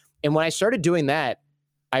on it. And when I started doing that,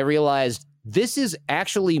 I realized this is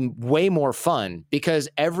actually way more fun because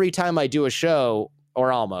every time I do a show,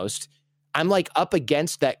 or almost, I'm like up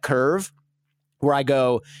against that curve where I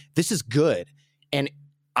go, this is good. And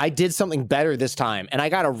I did something better this time, and I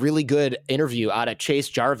got a really good interview out of Chase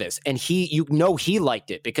Jarvis, and he liked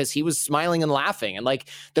it because he was smiling and laughing, and like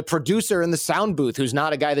the producer in the sound booth, who's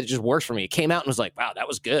not a guy that just works for me, came out and was like, wow, that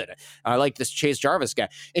was good. I like this Chase Jarvis guy,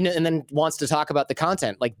 and then wants to talk about the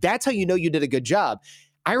content. Like, that's how you know you did a good job.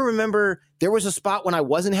 I remember there was a spot when I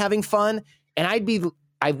wasn't having fun, and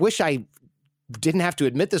I wish I didn't have to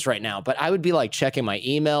admit this right now, but I would be like checking my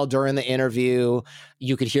email during the interview.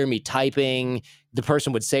 You could hear me typing. The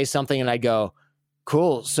person would say something and I'd go,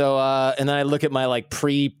 cool. So, and then I look at my like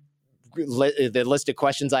the list of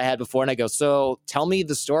questions I had before, and I go, so tell me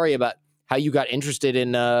the story about how you got interested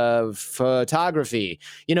in photography.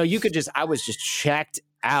 You know, I was just checked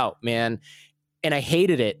out, man. And I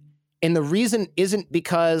hated it. And the reason isn't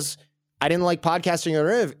because I didn't like podcasting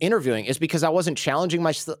or interviewing. It's because I wasn't challenging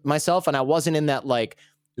myself, and I wasn't in that like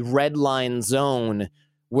red line zone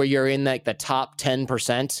where you're in like the top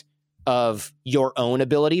 10% of your own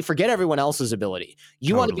ability. Forget everyone else's ability.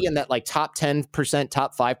 You want to be in that like top 10%,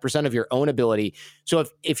 top 5% of your own ability. So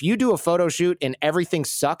if you do a photo shoot and everything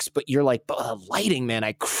sucks, but you're like, lighting, man,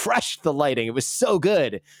 I crushed the lighting. It was so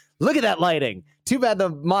good. Look at that lighting. Too bad the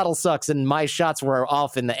model sucks and my shots were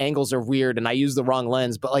off and the angles are weird and I used the wrong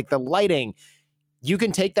lens. But like the lighting, you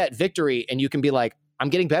can take that victory and you can be like, I'm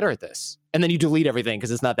getting better at this. And then you delete everything because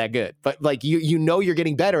it's not that good. But like you know you're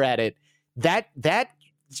getting better at it. That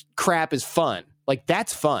crap is fun. Like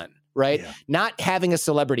that's fun, right? Yeah. Not having a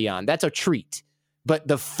celebrity on, that's a treat. But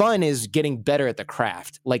the fun is getting better at the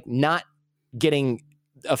craft. Like not getting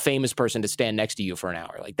a famous person to stand next to you for an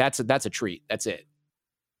hour. Like that's a treat. That's it.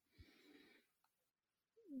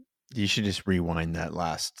 You should just rewind that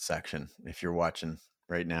last section if you're watching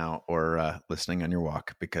right now or listening on your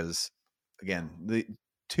walk, because again, the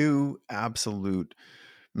two absolute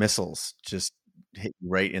missiles just hit you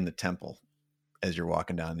right in the temple as you're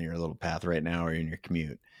walking down your little path right now or in your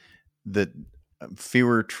commute. The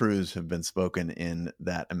fewer truths have been spoken in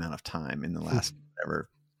that amount of time in the last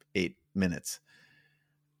 8 minutes.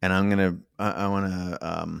 And I want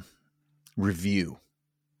to review.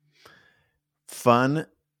 Fun.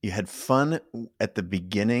 You had fun at the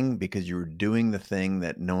beginning because you were doing the thing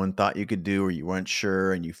that no one thought you could do, or you weren't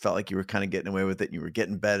sure, and you felt like you were kind of getting away with it. You were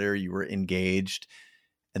getting better. You were engaged.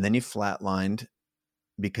 And then you flatlined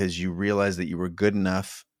because you realized that you were good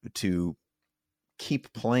enough to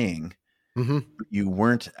keep playing. Mm-hmm. But you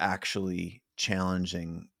weren't actually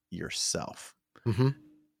challenging yourself. Mm-hmm.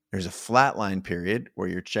 There's a flatline period where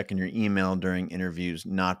you're checking your email during interviews,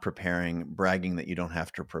 not preparing, bragging that you don't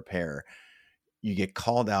have to prepare. You get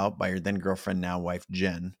called out by your then girlfriend, now wife,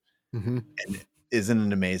 Jen. Mm-hmm. And isn't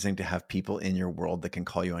it amazing to have people in your world that can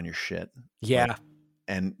call you on your shit? Yeah.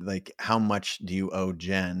 And like, how much do you owe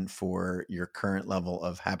Jen for your current level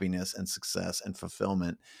of happiness and success and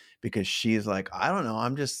fulfillment? Because she's like, I don't know.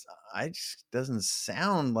 I just doesn't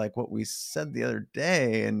sound like what we said the other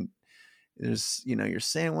day. And there's, you're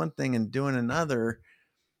saying one thing and doing another.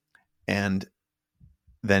 And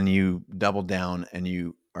then you double down and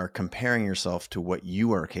you are comparing yourself to what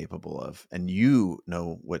you are capable of, and you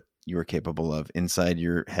know what you are capable of inside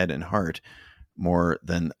your head and heart more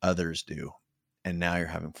than others do. And now you're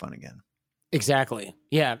having fun again. Exactly.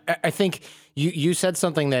 Yeah. I think you said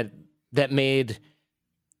something that made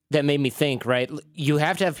me think, right? You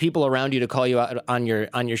have to have people around you to call you out on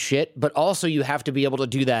your shit, but also you have to be able to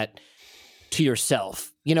do that to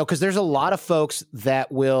yourself, because there's a lot of folks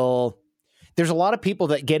there's a lot of people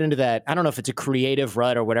that get into that. I don't know if it's a creative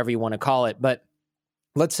rut or whatever you want to call it, but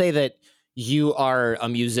let's say that you are a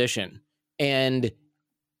musician and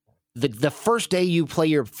the first day you play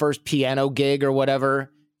your first piano gig or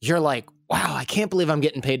whatever, you're like, wow, I can't believe I'm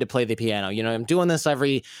getting paid to play the piano. I'm doing this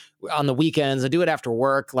on the weekends. I do it after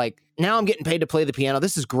work. Like now I'm getting paid to play the piano.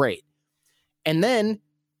 This is great. And then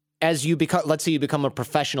as let's say you become a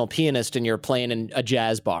professional pianist and you're playing in a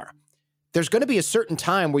jazz bar, there's going to be a certain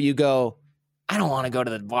time where you go, I don't want to go to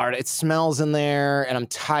the bar. It smells in there and I'm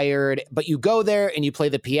tired. But you go there and you play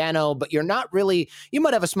the piano, but you're not really, you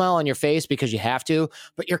might have a smile on your face because you have to,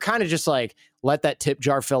 but you're kind of just like, let that tip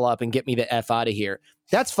jar fill up and get me the F out of here.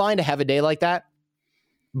 That's fine to have a day like that.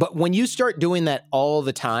 But when you start doing that all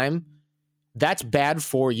the time, that's bad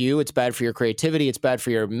for you. It's bad for your creativity. It's bad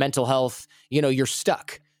for your mental health. You're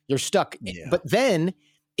stuck. Yeah. But then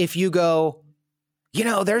if you go,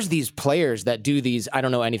 there's these players that do these, I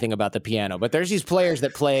don't know anything about the piano, but there's these players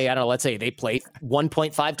that play, I don't know, let's say they play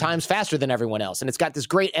 1.5 times faster than everyone else. And it's got this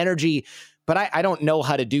great energy, but I don't know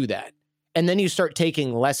how to do that. And then you start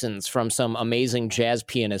taking lessons from some amazing jazz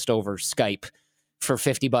pianist over Skype for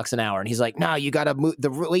 $50 an hour. And he's like, no, you got to move.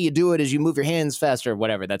 The way you do it is you move your hands faster,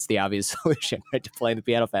 whatever. That's the obvious solution, right? To playing the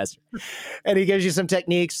piano faster. And he gives you some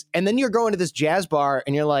techniques. And then you're going to this jazz bar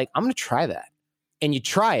and you're like, I'm going to try that. And you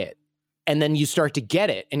try it. And then you start to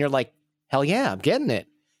get it. And you're like, hell yeah, I'm getting it.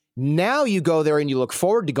 Now you go there and you look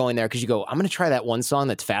forward to going there because you go, I'm going to try that one song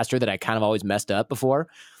that's faster that I kind of always messed up before.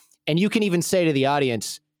 And you can even say to the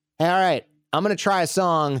audience, hey, all right, I'm going to try a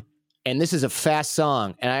song. And this is a fast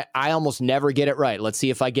song, and I almost never get it right. Let's see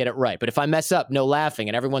if I get it right. But if I mess up, no laughing.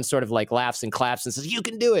 And everyone sort of like laughs and claps and says, you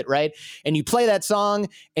can do it, right? And you play that song,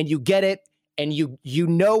 and you get it, and you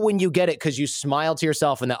know when you get it because you smile to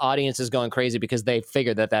yourself, and the audience is going crazy because they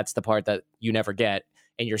figure that that's the part that you never get,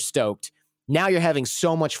 and you're stoked. Now you're having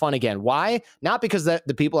so much fun again. Why? Not because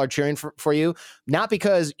the people are cheering for you, not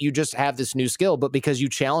because you just have this new skill, but because you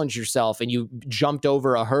challenged yourself and you jumped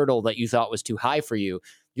over a hurdle that you thought was too high for you.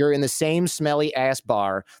 You're in the same smelly ass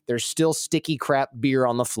bar. There's still sticky crap beer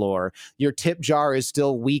on the floor. Your tip jar is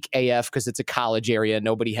still weak AF because it's a college area.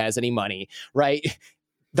 Nobody has any money, right?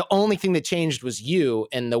 The only thing that changed was you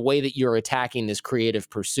and the way that you're attacking this creative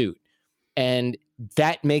pursuit. And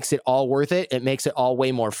that makes it all worth it. It makes it all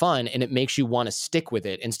way more fun. And it makes you want to stick with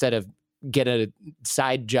it instead of get a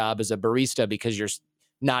side job as a barista because you're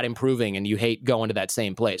not improving and you hate going to that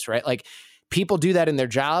same place, right? Like people do that in their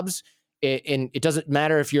jobs. And it doesn't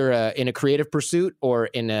matter if you're in a creative pursuit or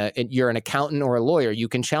you're an accountant or a lawyer. You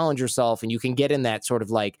can challenge yourself and you can get in that sort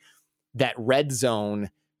of like that red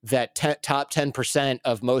zone, that top 10%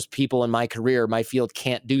 of most people in my career, my field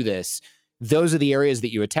can't do this. Those are the areas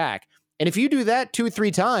that you attack. And if you do that 2 or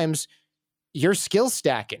 3 times, you're skill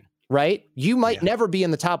stacking, right? You might never be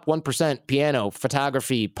in the top 1% piano,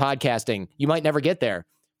 photography, podcasting. You might never get there.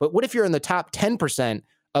 But what if you're in the top 10%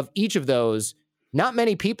 of each of those? Not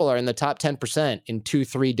many people are in the top 10% in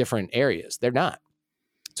 2-3 different areas. They're not.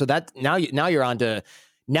 So that now you're on to,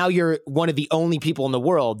 now you're one of the only people in the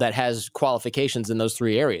world that has qualifications in those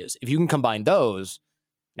 3 areas. If you can combine those,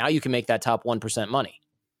 now you can make that top 1% money.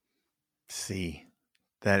 See,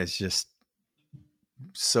 that is just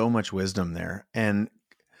so much wisdom there. And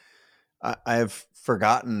I've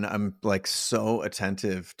forgotten, I'm like so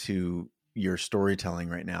attentive to your storytelling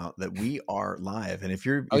right now that we are live. And if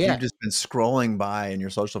you've just been scrolling by in your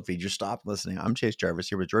social feed, you stop listening. I'm Chase Jarvis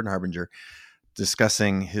here with Jordan Harbinger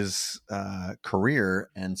discussing his career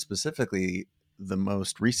and specifically the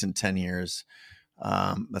most recent 10 years,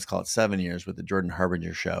 let's call it 7 years with the Jordan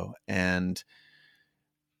Harbinger show. And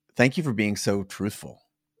thank you for being so truthful.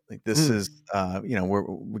 Like this is,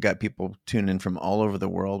 we got people tuning in from all over the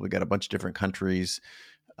world. We got a bunch of different countries.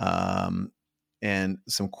 And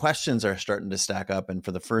some questions are starting to stack up. And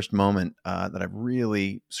for the first moment that I've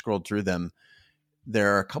really scrolled through them,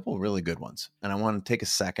 there are a couple of really good ones. And I want to take a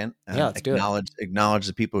second and acknowledge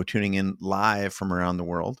the people who are tuning in live from around the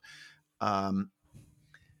world. Sanchari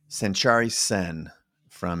Sen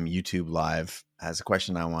from YouTube Live has a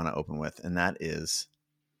question I want to open with. And that is,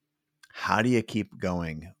 how do you keep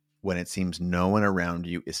going when it seems no one around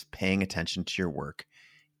you is paying attention to your work,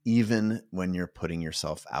 even when you're putting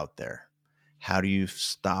yourself out there? How do you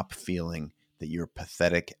stop feeling that you're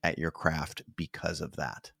pathetic at your craft because of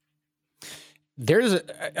that?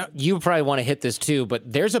 You probably want to hit this too, but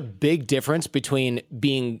there's a big difference between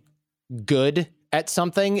being good at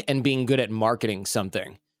something and being good at marketing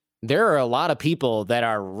something. There are a lot of people that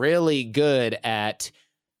are really good at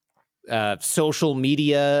social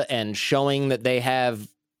media and showing that they have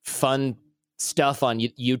fun stuff on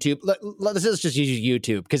YouTube. Let's just use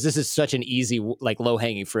YouTube because this is such an easy, like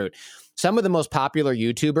low-hanging fruit. Some of the most popular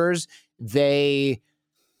YouTubers, they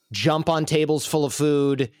jump on tables full of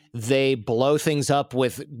food. They blow things up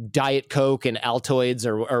with Diet Coke and Altoids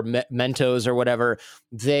or Mentos or whatever.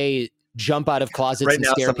 They jump out of closets right and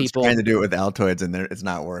now, scare people. Trying to do it with Altoids and it's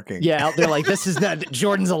not working. Yeah, they're like, this is not,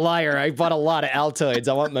 Jordan's a liar. I bought a lot of Altoids.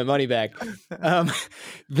 I want my money back.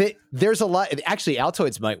 There's a lot. Actually,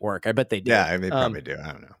 Altoids might work. I bet they do. Yeah, they probably do.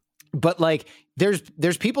 I don't know. But like, there's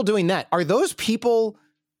people doing that. Are those people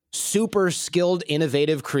super skilled,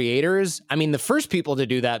 innovative creators? I mean, the first people to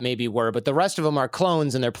do that maybe were, but the rest of them are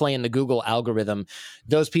clones and they're playing the Google algorithm.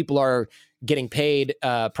 Those people are getting paid.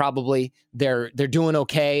 Probably they're doing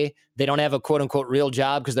okay. They don't have a quote unquote real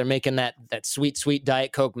job because they're making that sweet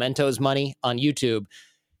Diet Coke Mentos money on YouTube.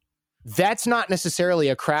 That's not necessarily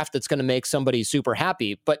a craft that's going to make somebody super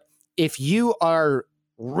happy. But if you are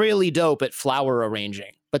really dope at flower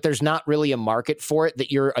arranging, but there's not really a market for it that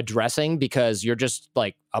you're addressing because you're just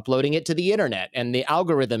like uploading it to the internet and the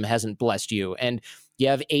algorithm hasn't blessed you and you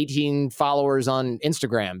have 18 followers on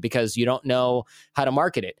Instagram because you don't know how to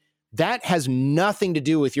market it. That has nothing to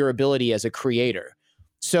do with your ability as a creator.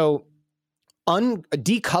 So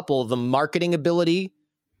decouple the marketing ability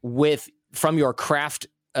from your craft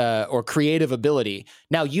or creative ability.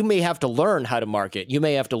 Now, you may have to learn how to market. You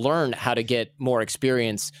may have to learn how to get more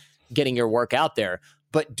experience getting your work out there.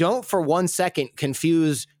 But don't for 1 second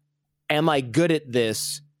confuse, am I good at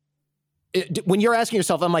this? When you're asking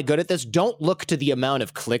yourself, am I good at this? Don't look to the amount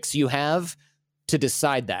of clicks you have to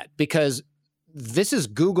decide that, because this is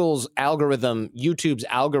Google's algorithm, YouTube's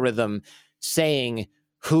algorithm saying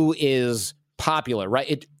who is popular,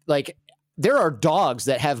 right? There are dogs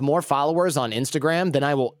that have more followers on Instagram than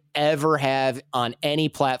I will ever have on any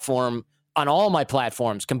platform, on all my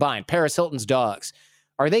platforms combined. Paris Hilton's dogs.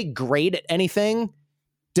 Are they great at anything?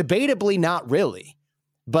 Debatably, not really.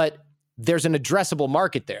 But there's an addressable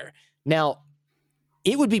market there. Now,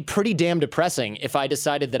 it would be pretty damn depressing if I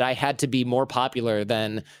decided that I had to be more popular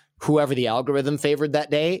than whoever the algorithm favored that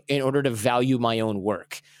day in order to value my own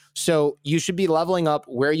work. So you should be leveling up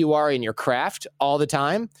where you are in your craft all the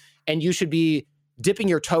time, and you should be dipping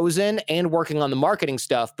your toes in and working on the marketing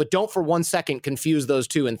stuff, but don't for 1 second confuse those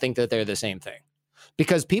two and think that they're the same thing.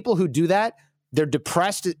 Because people who do that, they're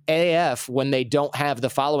depressed AF when they don't have the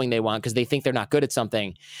following they want because they think they're not good at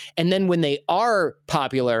something. And then when they are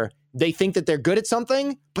popular, they think that they're good at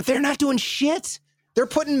something, but they're not doing shit. They're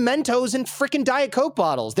putting Mentos in freaking Diet Coke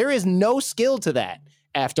bottles. There is no skill to that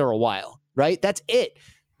after a while, right? That's it.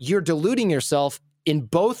 You're deluding yourself in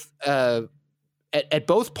both at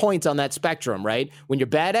both points on that spectrum, right? When you're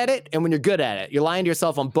bad at it and when you're good at it. You're lying to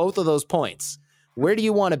yourself on both of those points. Where do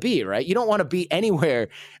you want to be, right? You don't want to be anywhere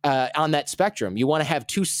on that spectrum. You want to have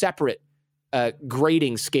two separate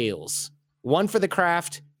grading scales, one for the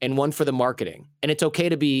craft and one for the marketing. And it's okay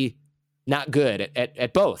to be not good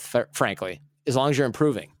at both, frankly, as long as you're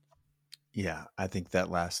improving. Yeah, I think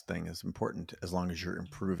that last thing is important, as long as you're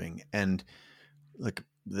improving. And like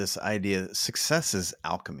this idea, success is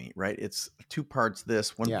alchemy, right? It's two parts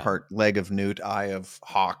this, one part leg of newt, eye of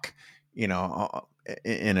hawk, you know,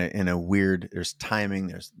 in a weird, there's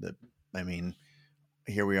timing,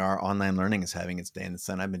 here we are, online learning is having its day in the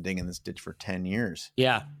sun. I've been digging this ditch for 10 years.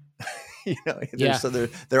 Yeah. So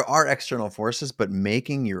there are external forces, but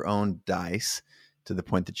making your own dice, to the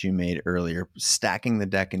point that you made earlier, stacking the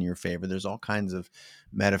deck in your favor. There's all kinds of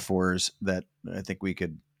metaphors that I think we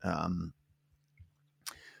could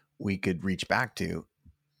reach back to,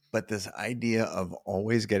 but this idea of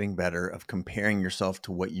always getting better, of comparing yourself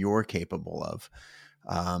to what you're capable of.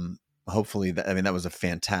 Hopefully that was a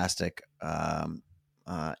fantastic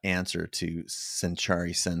answer to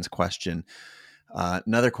Sanchari Sen's question.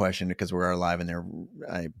 Another question, because we are live in there,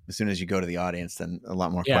 as soon as you go to the audience, then a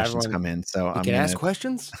lot more questions come in. So I'm going to ask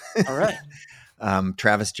questions. All right.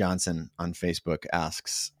 Travis Johnson on Facebook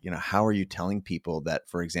asks, how are you telling people that,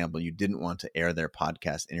 for example, you didn't want to air their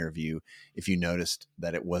podcast interview if you noticed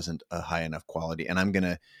that it wasn't a high enough quality? And I'm going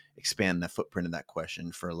to expand the footprint of that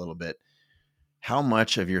question for a little bit. How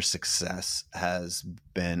much of your success has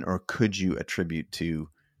been, or could you attribute to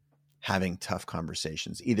having tough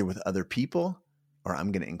conversations, either with other people, or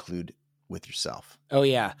I'm going to include with yourself? Oh,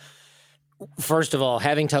 yeah. First of all,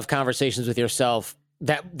 having tough conversations with yourself,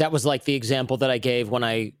 that was like the example that I gave when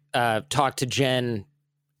I talked to Jen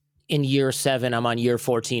in year 7. I'm on year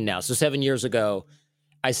 14 now. So 7 years ago,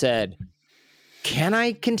 I said, can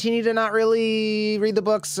I continue to not really read the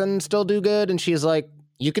books and still do good? And she's like,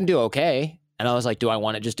 you can do okay. And I was like, do I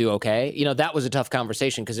want to just do okay? That was a tough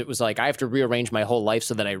conversation, because it was like, I have to rearrange my whole life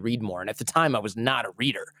so that I read more. And at the time, I was not a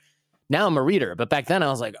reader. Now I'm a reader. But back then I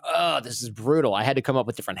was like, oh, this is brutal. I had to come up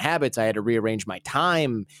with different habits. I had to rearrange my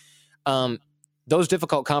time. Those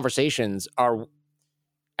difficult conversations are,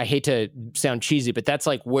 I hate to sound cheesy, but that's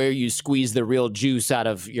like where you squeeze the real juice out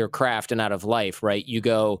of your craft and out of life, right? You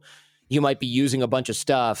might be using a bunch of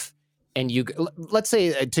stuff, and let's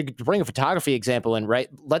say, to bring a photography example in, right?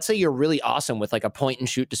 Let's say you're really awesome with like a point and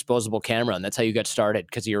shoot disposable camera, and that's how you got started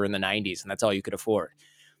because you were in the 90s and that's all you could afford.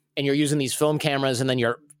 And you're using these film cameras, and then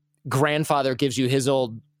your grandfather gives you his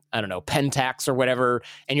old, Pentax or whatever,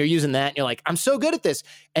 and you're using that, and you're like, I'm so good at this.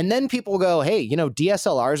 And then people go, hey,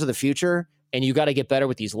 DSLRs are the future, and you got to get better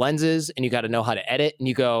with these lenses, and you got to know how to edit. And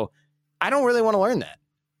you go, I don't really want to learn that.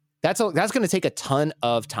 That's going to take a ton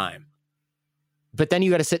of time. But then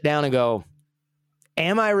you got to sit down and go,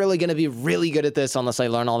 am I really going to be really good at this unless I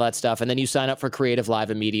learn all that stuff? And then you sign up for Creative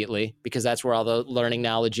Live immediately, because that's where all the learning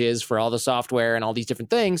knowledge is for all the software and all these different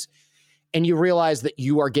things. And you realize that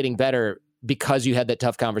you are getting better because you had that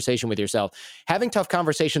tough conversation with yourself. Having tough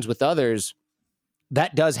conversations with others,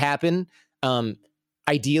 that does happen.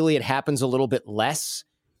 Ideally, it happens a little bit less.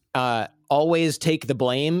 Always take the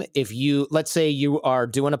blame. Let's say you are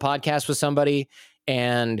doing a podcast with somebody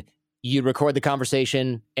and you record the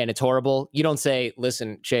conversation and it's horrible. You don't say,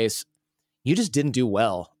 listen, Chase, you just didn't do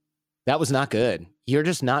well. That was not good. You're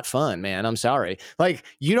just not fun, man. I'm sorry. Like,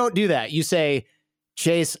 you don't do that. You say,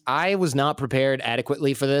 Chase, I was not prepared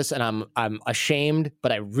adequately for this, and I'm ashamed,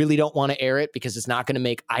 but I really don't want to air it because it's not going to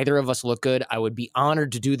make either of us look good. I would be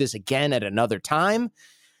honored to do this again at another time.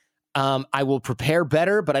 I will prepare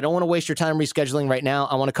better, but I don't want to waste your time rescheduling right now.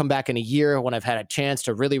 I want to come back in a year when I've had a chance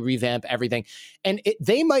to really revamp everything. And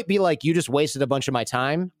they might be like, you just wasted a bunch of my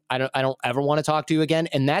time. I don't ever want to talk to you again.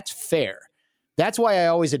 And that's fair. That's why I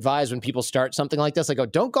always advise when people start something like this, I go,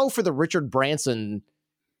 don't go for the Richard Branson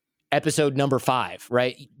episode number 5,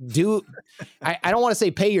 right? I don't want to say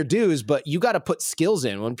pay your dues, but you got to put skills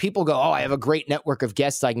in. When people go, oh, I have a great network of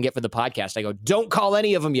guests I can get for the podcast, I go, don't call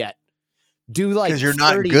any of them yet. Do like, because you're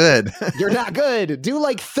 30, not good. You're not good. Do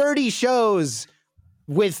like 30 shows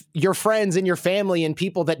with your friends and your family and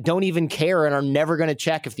people that don't even care and are never going to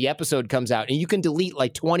check if the episode comes out. And you can delete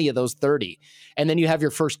like 20 of those 30. And then you have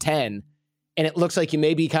your first 10 and it looks like you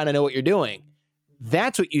maybe kind of know what you're doing.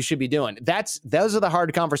 That's what you should be doing. Those are the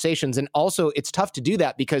hard conversations. And also it's tough to do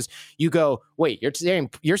that because you go, wait,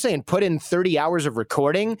 you're saying put in 30 hours of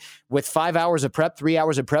recording with 5 hours of prep, 3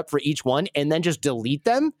 hours of prep for each one, and then just delete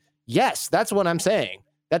them? Yes, that's what I'm saying.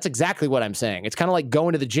 That's exactly what I'm saying. It's kind of like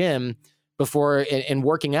going to the gym before and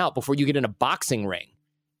working out before you get in a boxing ring.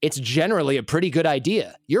 It's generally a pretty good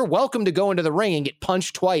idea. You're welcome to go into the ring and get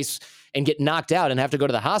punched twice and get knocked out and have to go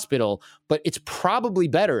to the hospital, but it's probably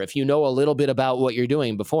better if you know a little bit about what you're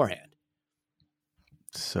doing beforehand.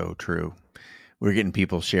 So true. We're getting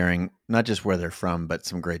people sharing not just where they're from, but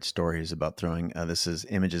some great stories about throwing. This is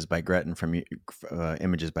images by Gretchen from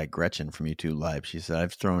YouTube Live. She said,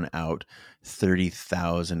 "I've thrown out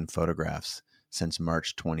 30,000 photographs since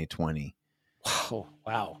March 2020."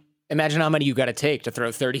 Wow! Imagine how many you got to take to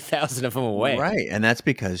throw 30,000 of them away. Right, and that's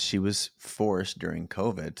because she was forced during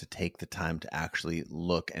COVID to take the time to actually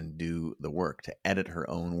look and do the work, to edit her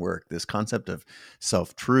own work. This concept of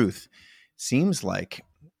self-truth seems like,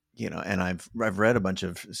 and I've read a bunch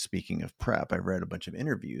of, speaking of prep, I've read a bunch of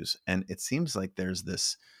interviews, and it seems like there's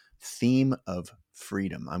this theme of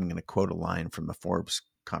freedom. I'm going to quote a line from a Forbes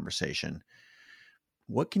conversation.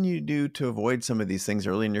 What can you do to avoid some of these things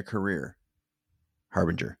early in your career?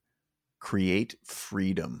 Harbinger, create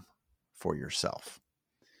freedom for yourself.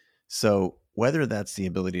 So whether that's the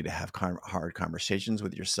ability to have hard conversations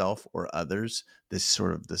with yourself or others,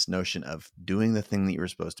 this notion of doing the thing that you're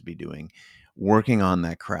supposed to be doing, working on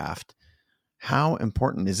that craft. How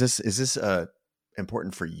important is this? Is this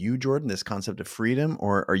important for you, Jordan, this concept of freedom,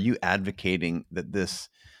 or are you advocating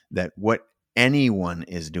that what anyone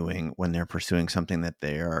is doing when they're pursuing something that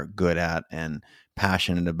they are good at and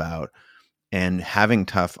passionate about and having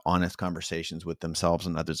tough, honest conversations with themselves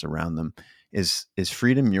and others around them, is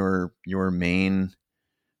freedom your main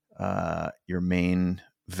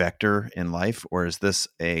vector in life, or is this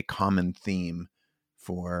a common theme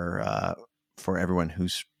for everyone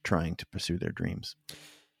who's trying to pursue their dreams?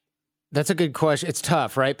 That's a good question. It's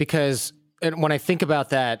tough, right? Because when I think about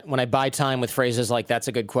that, when I buy time with phrases like "that's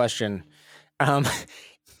a good question,"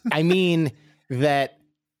 I mean that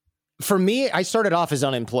for me, I started off as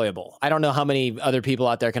unemployable. I don't know how many other people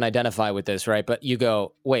out there can identify with this, right? But you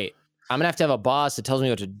go, wait, I'm going to have a boss that tells me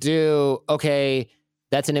what to do. Okay,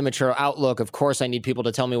 that's an immature outlook. Of course, I need people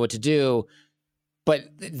to tell me what to do. But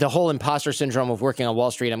the whole imposter syndrome of working on Wall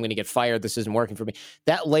Street, I'm going to get fired, this isn't working for me.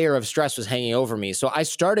 That layer of stress was hanging over me. So I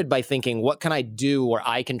started by thinking, what can I do where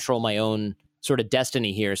I control my own sort of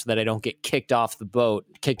destiny here so that I don't get kicked off the boat,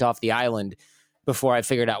 kicked off the island before I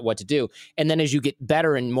figured out what to do. And then as you get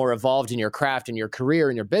better and more evolved in your craft and your career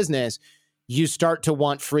and your business, you start to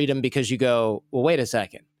want freedom because you go, well, wait a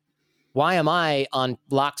second. Why am I on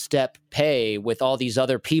lockstep pay with all these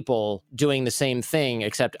other people doing the same thing,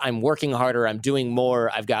 except I'm working harder, I'm doing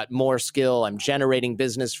more, I've got more skill, I'm generating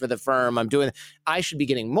business for the firm, I should be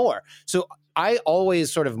getting more. So I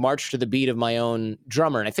always sort of march to the beat of my own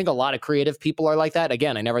drummer. And I think a lot of creative people are like that.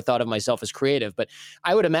 Again, I never thought of myself as creative, but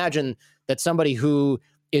I would imagine that somebody who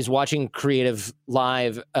is watching creative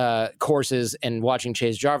live courses and watching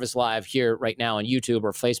Chase Jarvis live here right now on YouTube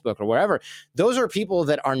or Facebook or wherever, those are people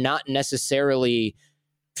that are not necessarily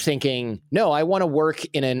thinking, no, I want to work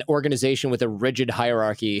in an organization with a rigid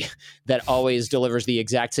hierarchy that always delivers the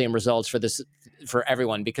exact same results for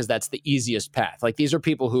everyone because that's the easiest path. Like, these are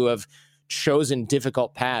people who have chosen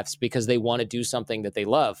difficult paths because they want to do something that they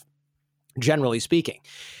love, generally speaking.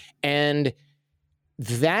 And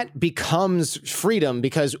that becomes freedom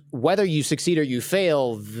because whether you succeed or you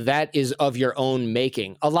fail, that is of your own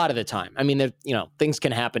making a lot of the time. I mean, things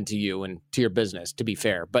can happen to you and to your business, to be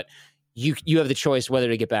fair, but you have the choice whether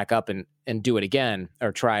to get back up and do it again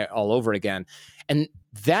or try all over again. And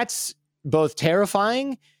that's both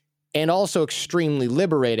terrifying and also extremely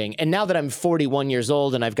liberating. And now that I'm 41 years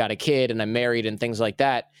old and I've got a kid and I'm married and things like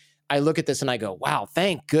that, I look at this and I go, wow,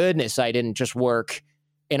 thank goodness I didn't just work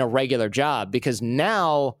in a regular job, because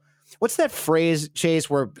now, what's that phrase, Chase,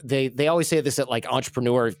 where they always say this at like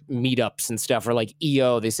entrepreneur meetups and stuff, or like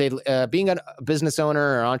EO, they say being a business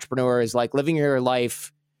owner or entrepreneur is like living your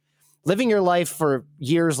life for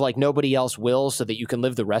years like nobody else will, so that you can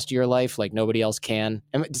live the rest of your life like nobody else can.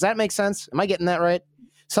 Does that make sense? Am I getting that right?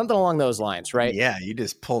 Something along those lines, right? Yeah, you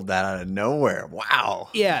just pulled that out of nowhere. Wow.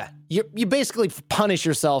 Yeah. You basically punish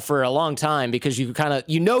yourself for a long time because you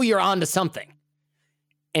you're onto something.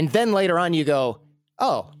 And then later on you go,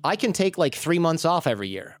 oh, I can take like 3 months off every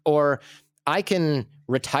year, or I can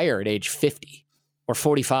retire at age 50 or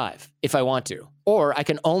 45 if I want to, or I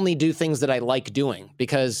can only do things that I like doing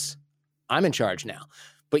because I'm in charge now.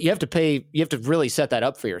 But you have to really set that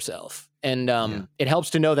up for yourself. And it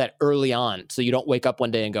helps to know that early on, so you don't wake up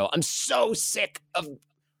one day and go, I'm so sick of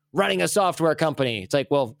running a software company. It's like,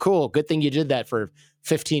 well, cool. Good thing you did that for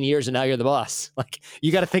 15 years and now you're the boss. Like,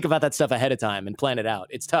 you got to think about that stuff ahead of time and plan it out.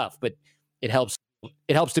 It's tough, but it helps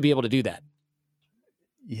to be able to do that.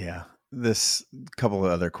 Yeah. This couple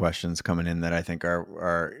of other questions coming in that I think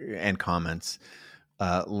are and comments.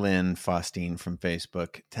 Lynn Faustine from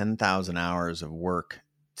Facebook, 10,000 hours of work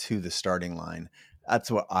to the starting line. That's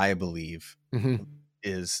what I believe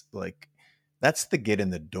is like, that's the get in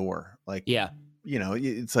the door. Like, yeah,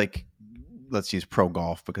 it's like, let's use pro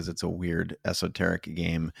golf because it's a weird esoteric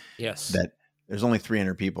game. Yes. That there's only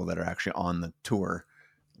 300 people that are actually on the tour.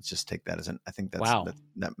 Let's just take that as I think that's, wow.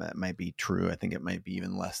 that might be true. I think it might be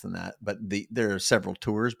even less than that, but there are several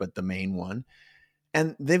tours, but the main one,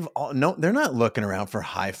 and they're not looking around for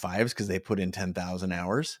high fives because they put in 10,000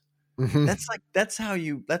 hours. That's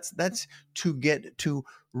to get to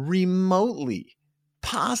remotely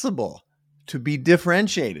possible to be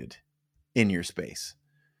differentiated in your space.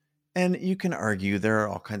 And you can argue there are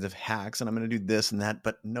all kinds of hacks and I'm going to do this and that,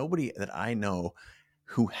 but nobody that I know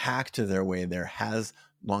who hacked to their way there has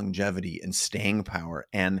longevity and staying power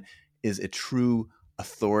and is a true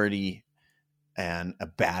authority and a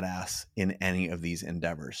badass in any of these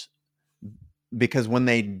endeavors. Because when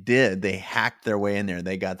they hacked their way in there,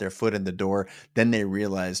 they got their foot in the door, then they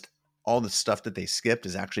realized all the stuff that they skipped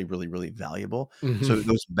is actually really, really valuable. So it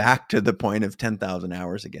goes back to the point of 10,000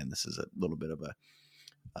 hours. Again, this is a little bit of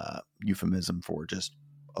a euphemism for just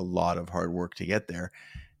a lot of hard work to get there.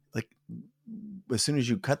 Like, as soon as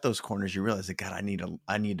you cut those corners, you realize that, God,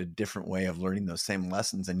 I need a different way of learning those same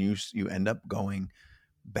lessons. And you end up going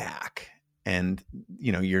back. And,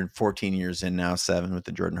 you're 14 years in now, 7 with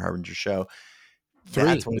the Jordan Harbinger show.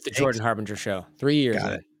 3 with the Jordan Harbinger show. 3 years.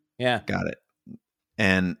 Got it. Yeah. Got it.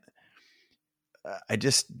 And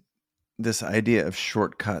this idea of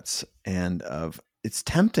shortcuts and it's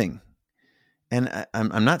tempting. And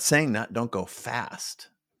I'm not saying don't go fast,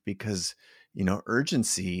 because,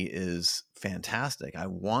 urgency is fantastic. I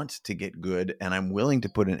want to get good and I'm willing to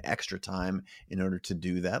put in extra time in order to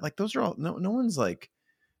do that. Like, those are all, no one's like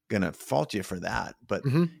going to fault you for that, but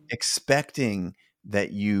expecting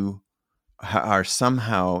that you are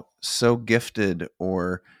somehow so gifted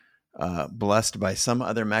or blessed by some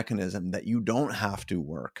other mechanism that you don't have to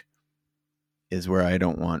work is where I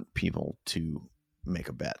don't want people to make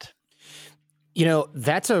a bet.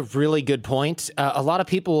 That's a really good point. A lot of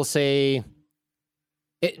people will say,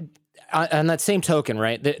 on that same token,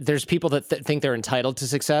 right? There's people that think they're entitled to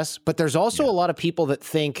success, but there's also a lot of people that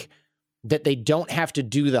think that they don't have to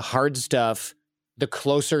do the hard stuff the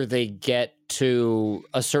closer they get to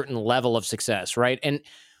a certain level of success, right? And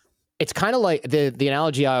it's kind of like the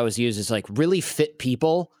analogy I always use is like really fit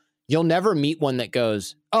people. You'll never meet one that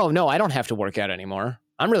goes, oh, no, I don't have to work out anymore.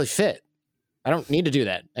 I'm really fit. I don't need to do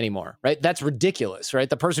that anymore, right? That's ridiculous, right?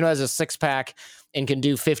 The person who has a six-pack and can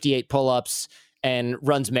do 58 pull-ups and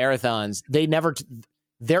runs marathons,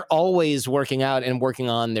 they're always working out and working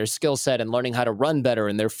on their skill set and learning how to run better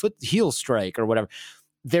and their heel strike or whatever.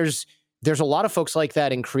 There's a lot of folks like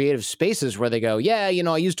that in creative spaces where they go, yeah,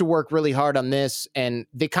 I used to work really hard on this, and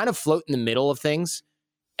they kind of float in the middle of things.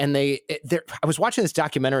 And I was watching this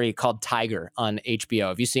documentary called Tiger on HBO.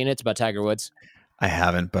 Have you seen it? It's about Tiger Woods. I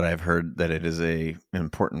haven't, but I've heard that it is an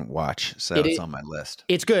important watch, so it's on my list.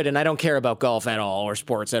 It's good, and I don't care about golf at all or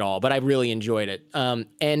sports at all, but I really enjoyed it.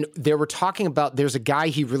 And they were talking about, there's a guy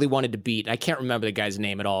he really wanted to beat. I can't remember the guy's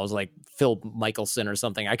name at all. It was like Phil Mickelson or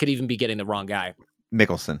something. I could even be getting the wrong guy.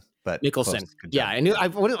 Mickelson. Yeah, I knew. I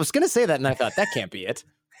was going to say that, and I thought, that can't be it.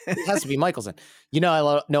 It has to be Mickelson.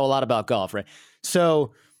 I know a lot about golf, right?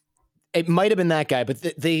 So It might have been that guy, but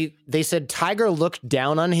they said Tiger looked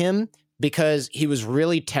down on him because he was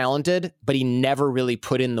really talented, but he never really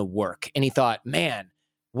put in the work. And he thought, man,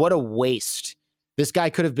 what a waste. This guy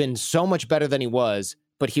could have been so much better than he was,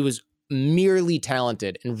 but he was merely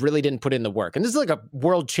talented and really didn't put in the work. And this is like a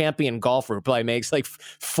world champion golfer who probably makes like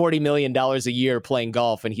 $40 million a year playing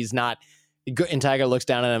golf, and he's not. And Tiger looks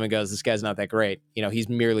down at him and goes, this guy's not that great. He's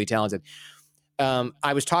merely talented.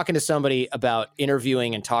 I was talking to somebody about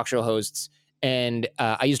interviewing and talk show hosts, and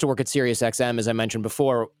I used to work at Sirius XM, as I mentioned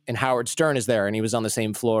before, and Howard Stern is there, and he was on the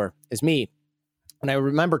same floor as me. And I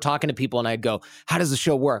remember talking to people, and I'd go, how does the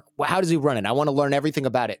show work? How does he run it? I want to learn everything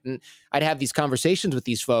about it. And I'd have these conversations with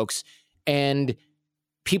these folks, and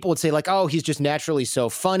people would say like, oh, he's just naturally so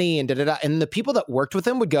funny, and da-da-da. And the people that worked with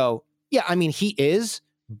him would go, yeah, I mean, he is,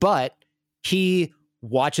 but he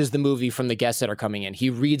watches the movie from the guests that are coming in. He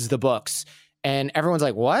reads the books. And everyone's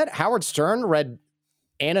like, what? Howard Stern read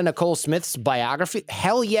Anna Nicole Smith's biography?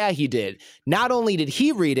 Hell yeah, he did. Not only did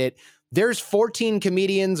he read it, there's 14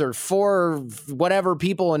 comedians or 4 whatever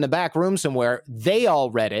people in the back room somewhere. They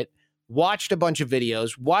all read it, watched a bunch of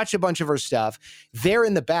videos, watched a bunch of her stuff. They're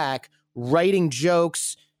in the back writing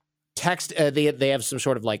jokes, text. They have some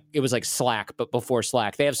sort of like, it was like Slack, but before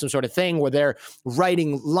Slack, they have some sort of thing where they're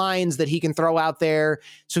writing lines that he can throw out there.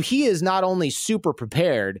 So he is not only super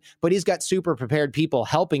prepared, but he's got super prepared people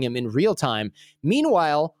helping him in real time.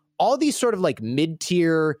 Meanwhile, all these sort of like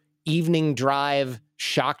mid-tier evening drive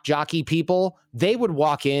shock jockey people, they would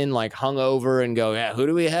walk in like hungover and go, yeah, who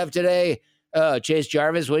do we have today? Chase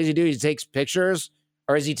Jarvis. What does he do? He takes pictures,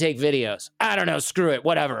 or does he take videos? I don't know. Screw it.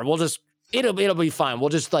 Whatever. It'll be fine. We'll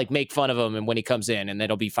just like make fun of him and when he comes in, and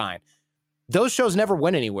it'll be fine. Those shows never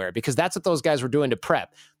went anywhere because that's what those guys were doing to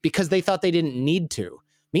prep, because they thought they didn't need to.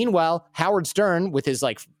 Meanwhile, Howard Stern with his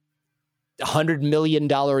like $100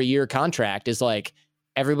 million a year contract is like,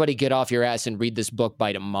 everybody get off your ass and read this book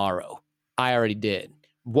by tomorrow. I already did.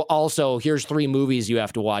 Well, also, here's 3 movies you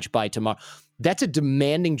have to watch by tomorrow. That's a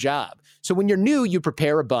demanding job. So when you're new, you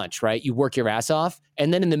prepare a bunch, right? You work your ass off,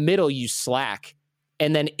 and then in the middle, you slack.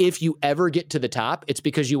 And then if you ever get to the top, it's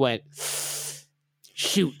because you went,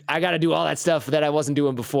 shoot, I got to do all that stuff that I wasn't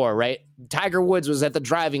doing before, right? Tiger Woods was at the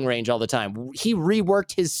driving range all the time. He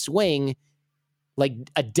reworked his swing like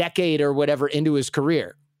a decade or whatever into his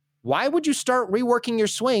career. Why would you start reworking your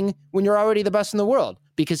swing when you're already the best in the world?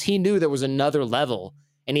 Because he knew there was another level,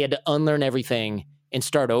 and he had to unlearn everything and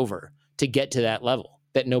start over to get to that level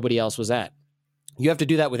that nobody else was at. You have to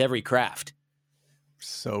do that with every craft.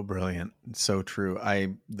 So brilliant. So true.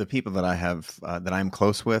 The people that I have, that I'm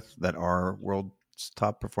close with that are world's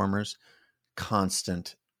top performers,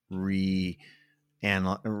 constant reanalysis,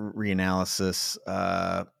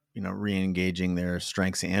 re-engaging their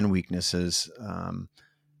strengths and weaknesses,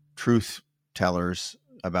 truth tellers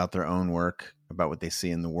about their own work, about what they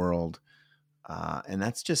see in the world. And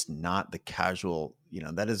that's just not the casual,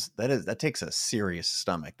 that takes a serious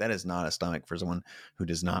stomach. That is not a stomach for someone who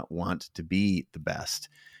does not want to be the best.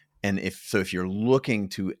 And if you're looking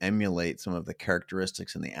to emulate some of the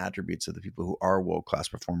characteristics and the attributes of the people who are world-class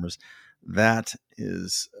performers, that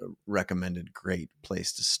is a recommended great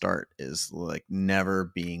place to start, is like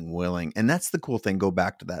never being willing. And that's the cool thing. Go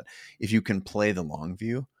back to that. If you can play the long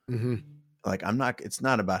view, like it's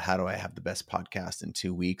not about how do I have the best podcast in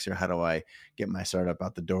 2 weeks, or how do I get my startup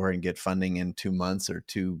out the door and get funding in 2 months or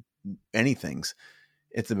anythings.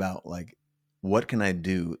 It's about like, what can I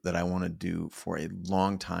do that I want to do for a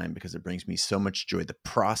long time because it brings me so much joy, the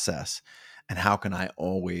process, and how can I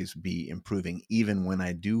always be improving even when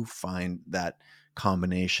I do find that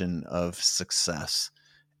combination of success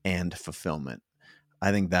and fulfillment.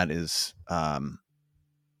 I think that is,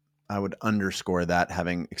 I would underscore that,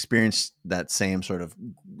 having experienced that same sort of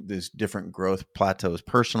these different growth plateaus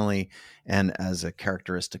personally, and as a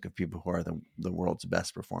characteristic of people who are the world's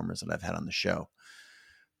best performers that I've had on the show.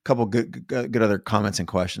 A couple good other comments and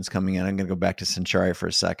questions coming in. I'm going to go back to Sanchari for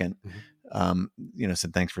a second.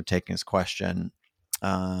 Said thanks for taking his question.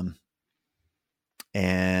 And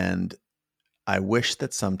I wish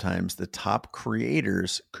that sometimes the top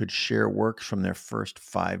creators could share works from their first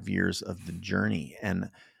 5 years of the journey. And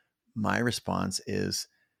my response is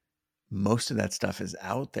most of that stuff is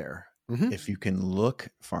out there if you can look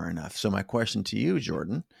far enough. So my question to you,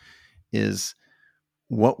 Jordan, is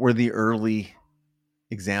what were the early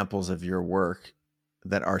examples of your work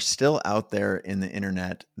that are still out there in the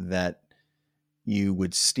internet that you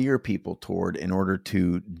would steer people toward in order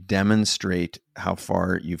to demonstrate how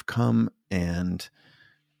far you've come, and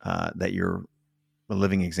that you're a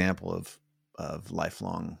living example of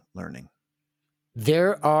lifelong learning?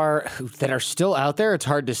 There are that are still out there. It's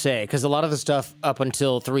hard to say because a lot of the stuff up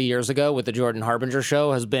until 3 years ago with the Jordan Harbinger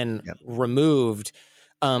show has been Yep. removed.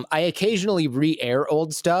 I occasionally re-air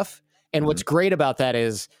old stuff. And what's great about that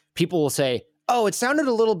is people will say, oh, it sounded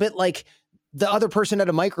a little bit like the other person had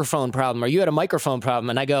a microphone problem or you had a microphone problem.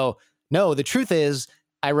 And I go, no, the truth is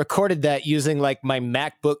I recorded that using like my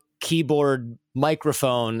MacBook keyboard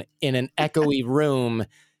microphone in an echoey room.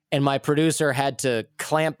 And my producer had to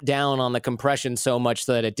clamp down on the compression so much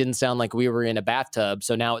that it didn't sound like we were in a bathtub.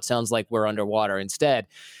 So now it sounds like we're underwater instead.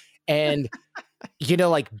 And,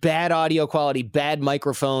 like bad audio quality, bad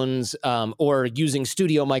microphones, or using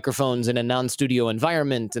studio microphones in a non-studio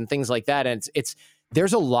environment and things like that. And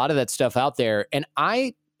there's a lot of that stuff out there. And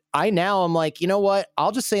I now I'm like, you know what?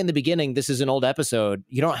 I'll just say in the beginning, this is an old episode.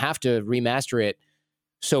 You don't have to remaster it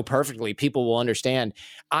so perfectly. People will understand.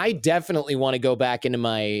 I definitely want to go back into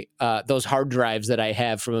my those hard drives that I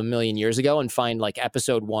have from a million years ago and find like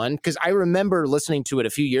episode 1, because I remember listening to it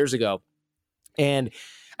a few years ago, and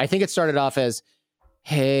I think it started off as,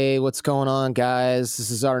 "Hey, what's going on, guys? This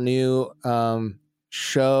is our new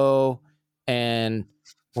show, and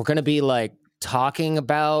we're going to be like talking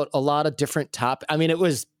about a lot of different topics." I mean, it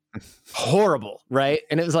was horrible, right?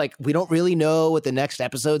 And it was like, we don't really know what the next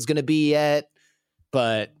episode's going to be yet,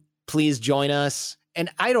 but please join us. And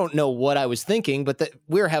I don't know what I was thinking, but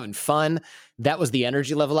we were having fun. That was the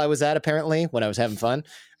energy level I was at, apparently, when I was having fun.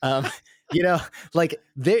 Like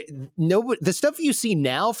the stuff you see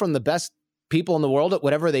now from the best people in the world at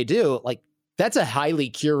whatever they do, like that's a highly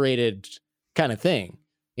curated kind of thing.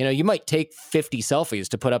 You might take 50 selfies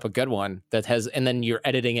to put up a good one and then you're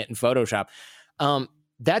editing it in Photoshop.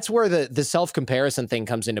 That's where the self-comparison thing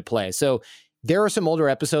comes into play. So there are some older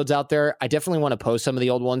episodes out there. I definitely want to post some of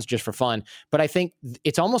the old ones just for fun. But I think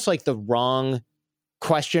it's almost like the wrong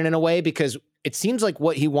question in a way, because it seems like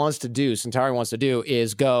what he wants to do, Centauri wants to do,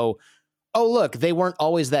 is go, oh, look, they weren't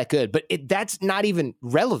always that good. But that's not even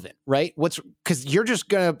relevant, right? Because you're just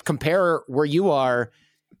going to compare where you are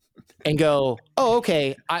and go, oh,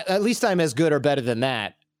 okay, at least I'm as good or better than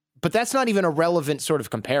that. But that's not even a relevant sort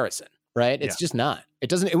of comparison. Right? It's just not.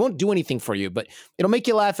 It won't do anything for you, but it'll make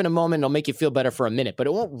you laugh in a moment. It'll make you feel better for a minute, but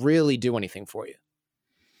it won't really do anything for you.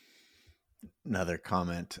 Another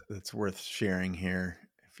comment that's worth sharing here,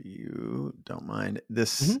 if you don't mind,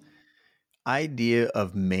 this idea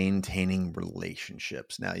of maintaining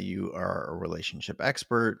relationships. Now, you are a relationship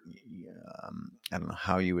expert. I don't know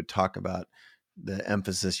how you would talk about the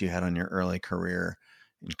emphasis you had on your early career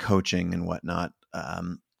in coaching and whatnot.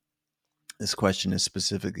 This question is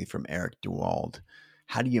specifically from Eric DeWald.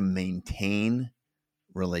 How do you maintain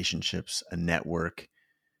relationships, a network?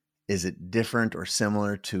 Is it different or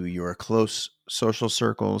similar to your close social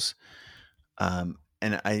circles? And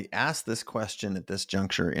I asked this question at this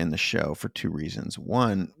juncture in the show for 2 reasons.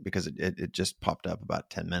 One, because it just popped up about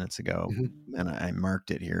 10 minutes ago and I marked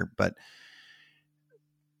it here. But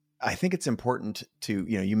I think it's important to,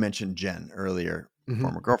 you mentioned Jen earlier,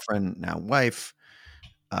 former girlfriend, now wife.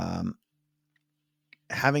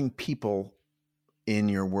 Having people in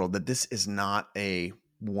your world, that this is not a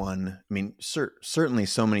one. I mean, certainly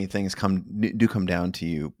so many things do come down to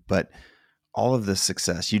you, but all of the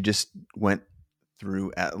success you just went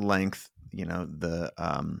through at length, the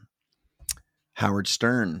Howard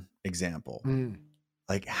Stern example,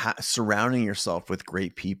 like surrounding yourself with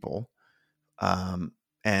great people.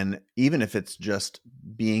 And even if it's just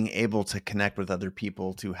being able to connect with other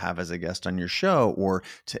people to have as a guest on your show, or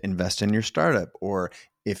to invest in your startup, or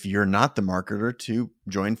if you're not the marketer, to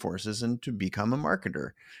join forces and to become a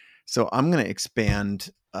marketer. So I'm going to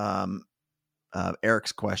expand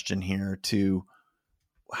Eric's question here to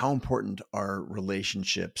how important are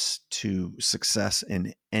relationships to success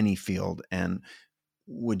in any field? And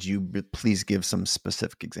would you please give some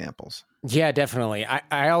specific examples? Yeah, definitely.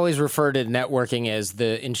 I always refer to networking as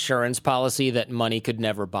the insurance policy that money could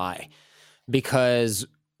never buy, because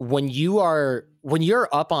when you're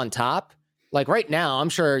up on top, like right now, I'm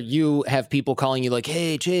sure you have people calling you like,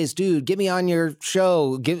 "Hey, Chase, dude, get me on your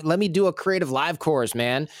show. Let me do a Creative Live course,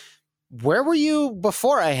 man." Where were you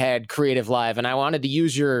before I had Creative Live and I wanted to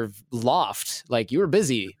use your loft? Like, you were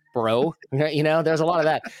busy, bro. There's a lot of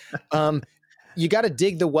that. You got to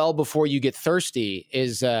dig the well before you get thirsty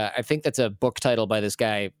I think that's a book title by this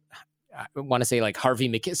guy. I want to say like Harvey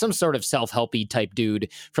McKinney, some sort of self-helpy type dude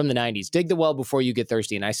from the 90s. Dig the well before you get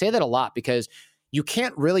thirsty. And I say that a lot because you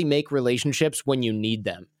can't really make relationships when you need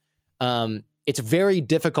them. It's very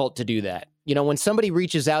difficult to do that. When somebody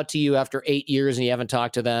reaches out to you after 8 years and you haven't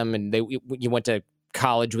talked to them and you went to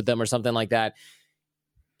college with them or something like that,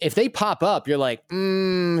 if they pop up, you're like,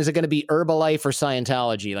 is it going to be Herbalife or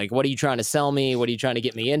Scientology? Like, what are you trying to sell me? What are you trying to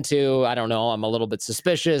get me into? I don't know. I'm a little bit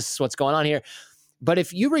suspicious. What's going on here? But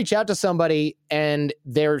if you reach out to somebody and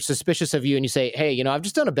they're suspicious of you and you say, hey, I've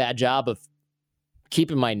just done a bad job of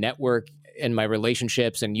keeping my network and my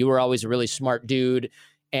relationships, and you were always a really smart dude,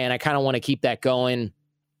 and I kind of want to keep that going,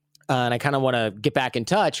 and I kind of want to get back in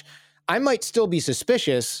touch, I might still be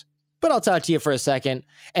suspicious, but I'll talk to you for a second.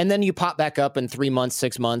 And then you pop back up in 3 months,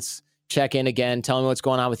 6 months, check in again, tell me what's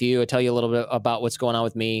going on with you. I tell you a little bit about what's going on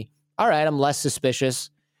with me. All right, I'm less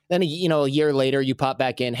suspicious. Then, a year later, you pop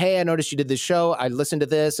back in. Hey, I noticed you did this show. I listened to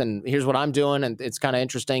this, and here's what I'm doing, and it's kind of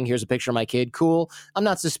interesting. Here's a picture of my kid. Cool. I'm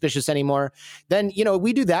not suspicious anymore. Then,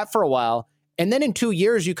 we do that for a while. And then in 2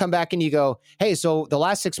 years, you come back and you go, hey, so the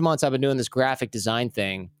last 6 months, I've been doing this graphic design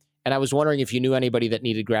thing, and I was wondering if you knew anybody that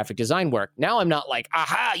needed graphic design work. Now I'm not like,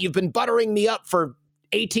 aha, you've been buttering me up for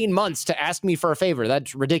 18 months to ask me for a favor.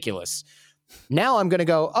 That's ridiculous. Now I'm going to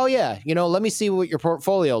go, oh yeah, let me see what your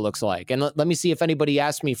portfolio looks like. And let me see if anybody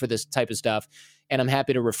asks me for this type of stuff, and I'm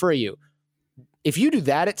happy to refer you. If you do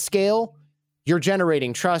that at scale, you're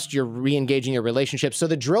generating trust, you're re-engaging your relationship. So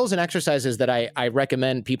the drills and exercises that I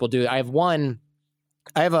recommend people do, I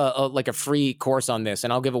have a free course on this,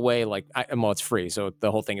 and I'll give away it's free, so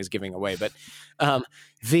the whole thing is giving away. But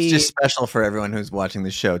it's just special for everyone who's watching the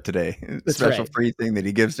show today. It's special free thing that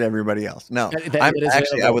he gives to everybody else. No,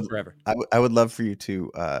 I would love for you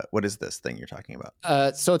to. What is this thing you're talking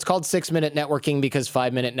about? So it's called 6-minute networking because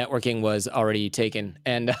 5-minute networking was already taken,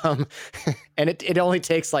 and and it only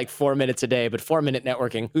takes like 4 minutes a day. But 4-minute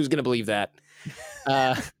networking, who's going to believe that?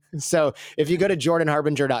 So if you go to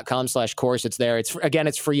jordanharbinger.com/course, it's there. It's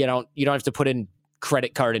free. You don't have to put in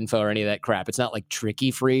credit card info or any of that crap. It's not like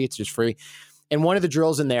tricky free. It's just free. And one of the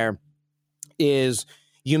drills in there is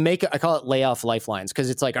I call it layoff lifelines, because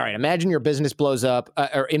it's like, all right, imagine your business blows up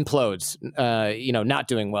or implodes, not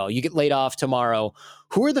doing well. You get laid off tomorrow.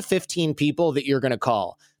 Who are the 15 people that you're going to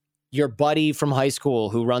call? Your buddy from high school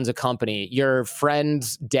who runs a company, your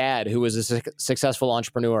friend's dad who is a successful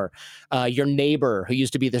entrepreneur, your neighbor who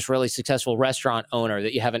used to be this really successful restaurant owner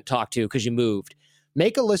that you haven't talked to because you moved.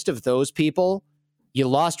 Make a list of those people. You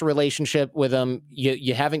lost a relationship with them.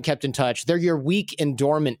 You haven't kept in touch. They're your weak and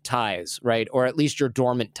dormant ties, right? Or at least your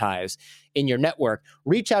dormant ties in your network.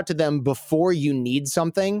 Reach out to them before you need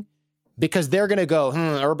something, because they're going to go,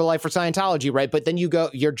 Herbalife or Scientology, right? But then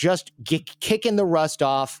you're just kicking the rust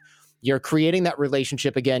off. You're creating that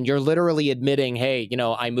relationship again. You're literally admitting, hey,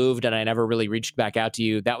 I moved and I never really reached back out to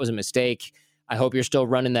you. That was a mistake. I hope you're still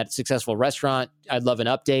running that successful restaurant. I'd love an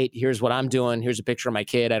update. Here's what I'm doing. Here's a picture of my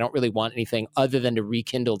kid. I don't really want anything other than to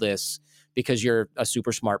rekindle this because you're a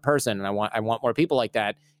super smart person, and I want more people like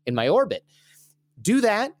that in my orbit. Do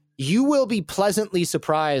that. You will be pleasantly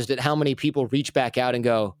surprised at how many people reach back out and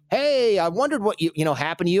go, hey, I wondered what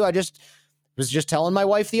happened to you. I was just telling my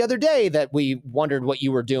wife the other day that we wondered what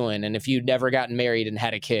you were doing and if you'd never gotten married and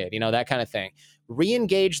had a kid, that kind of thing.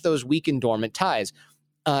 Re-engage those weak and dormant ties.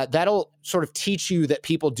 That'll sort of teach you that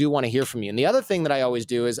people do want to hear from you. And the other thing that I always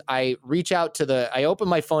do is I reach out I open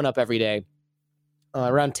my phone up every day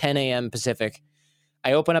around 10 a.m. Pacific.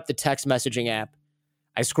 I open up the text messaging app.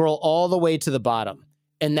 I scroll all the way to the bottom.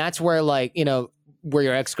 And that's where where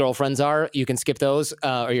your ex-girlfriends are, you can skip those,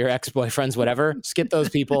 or your ex-boyfriends, whatever, skip those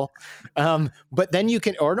people. But then you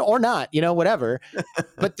can, or not, whatever.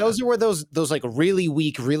 But those are where those like really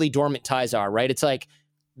weak, really dormant ties are, right? It's like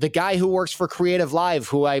the guy who works for Creative Live,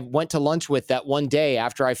 who I went to lunch with that one day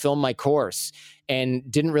after I filmed my course and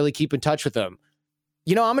didn't really keep in touch with him.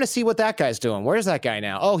 I'm going to see what that guy's doing. Where's that guy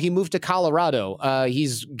now? Oh, he moved to Colorado.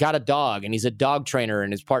 He's got a dog and he's a dog trainer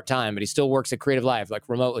and is part-time, but he still works at Creative Live, like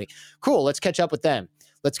remotely. Cool. Let's catch up with them.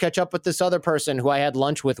 Let's catch up with this other person who I had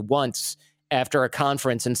lunch with once after a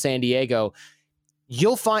conference in San Diego.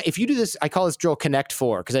 You'll find, if you do this, I call this drill Connect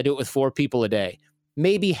 4, because I do it with 4 people a day.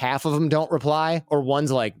 Maybe half of them don't reply, or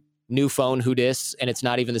one's like, new phone, who dis, and it's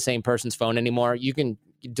not even the same person's phone anymore. You can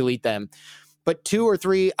delete them. But 2 or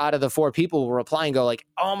 3 out of the 4 people will reply and go like,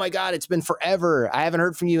 oh my God, it's been forever. I haven't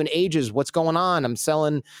heard from you in ages. What's going on? I'm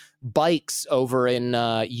selling bikes over in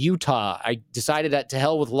Utah. I decided that to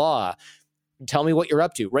hell with law. Tell me what you're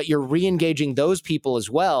up to, right? You're re-engaging those people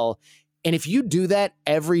as well. And if you do that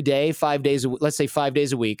every day, 5 days, let's say 5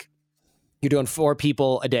 days a week, you're doing 4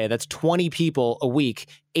 people a day. That's 20 people a week,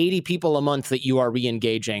 80 people a month that you are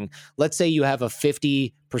re-engaging. Let's say you have a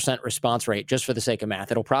 50% response rate, just for the sake of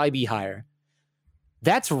math. It'll probably be higher.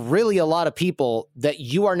 that's really a lot of people that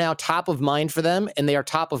you are now top of mind for them, and they are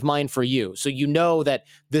top of mind for you. So you know that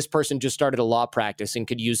this person just started a law practice and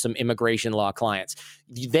could use some immigration law clients.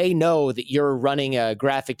 They know that you're running a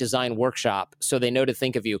graphic design workshop, so they know to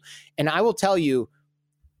think of you. And I will tell you,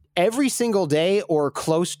 every single day or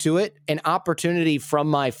close to it, an opportunity from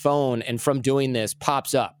my phone and from doing this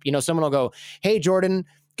pops up. You know, someone will go, "Hey, Jordan,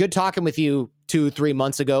 good talking with you 2-3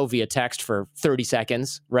 months ago via text for 30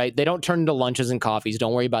 seconds, right?" They don't turn into lunches and coffees.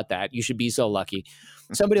 Don't worry about that. You should be so lucky.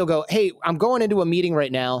 Somebody will go, "Hey, I'm going into a meeting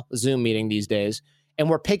right now," a Zoom meeting these days, "and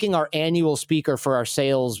we're picking our annual speaker for our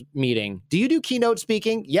sales meeting. Do you do keynote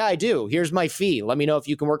speaking?" "Yeah, I do. Here's my fee. Let me know if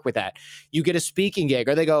you can work with that." You get a speaking gig.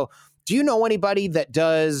 Or they go, "Do you know anybody that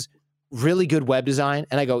does really good web design?"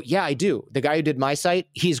 And I go, "Yeah, I do. The guy who did my site,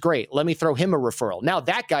 he's great. Let me throw him a referral." Now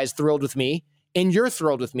that guy's thrilled with me, and you're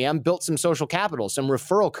thrilled with me. I'm built some social capital, some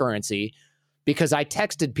referral currency, because I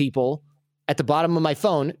texted people at the bottom of my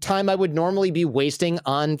phone, time I would normally be wasting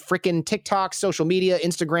on freaking TikTok, social media,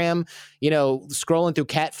 Instagram, scrolling through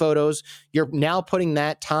cat photos. You're now putting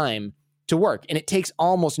that time to work. And it takes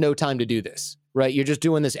almost no time to do this, right? You're just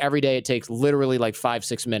doing this every day. It takes literally like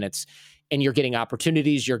 5-6 minutes. And you're getting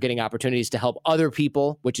opportunities. You're getting opportunities to help other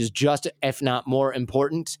people, which is just, if not more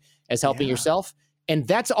important, as helping yourself. And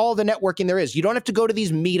that's all the networking there is. You don't have to go to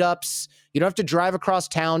these meetups. You don't have to drive across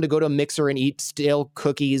town to go to a mixer and eat stale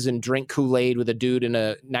cookies and drink Kool-Aid with a dude in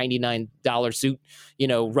a $99 suit,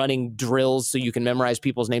 running drills so you can memorize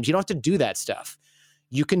people's names. You don't have to do that stuff.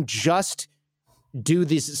 You can just do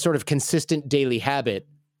this sort of consistent daily habit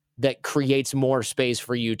that creates more space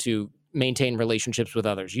for you to maintain relationships with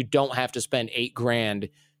others. You don't have to spend $8,000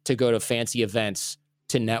 to go to fancy events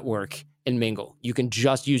to network and mingle. You can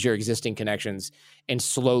just use your existing connections and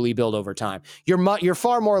slowly build over time. You're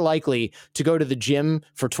far more likely to go to the gym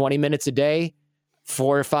for 20 minutes a day,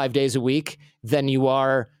 4 or 5 days a week, than you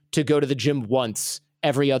are to go to the gym once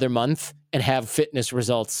every other month and have fitness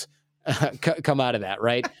results come out of that,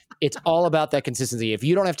 right? It's all about that consistency. If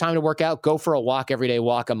you don't have time to work out, go for a walk every day,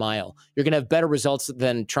 walk a mile. You're going to have better results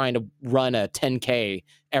than trying to run a 10K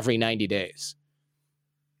every 90 days.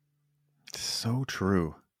 So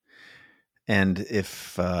true. And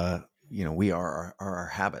if, we are our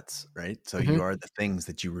habits, right? So you are the things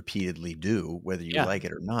that you repeatedly do, whether you like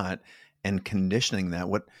it or not, and conditioning that.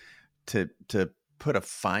 To put a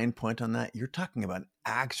fine point on that, you're talking about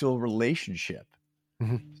actual relationship.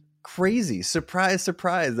 Crazy. Surprise,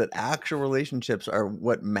 surprise, that actual relationships are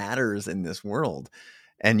what matters in this world.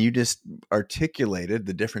 And you just articulated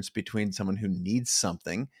the difference between someone who needs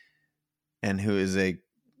something and who is a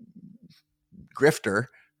grifter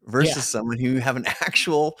versus someone who you have an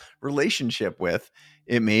actual relationship with.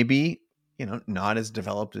 It may be, not as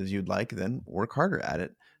developed as you'd like, then work harder at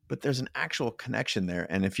it. But there's an actual connection there.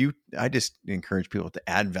 And I just encourage people to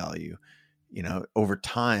add value, over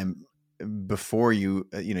time. Before you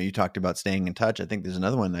talked about staying in touch. I think there's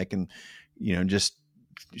another one I can, just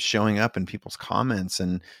showing up in people's comments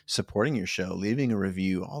and supporting your show, leaving a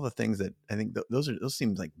review, all the things that I think those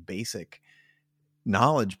seem like basic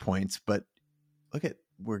knowledge points. But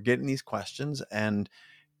we're getting these questions, and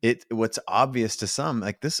what's obvious to some,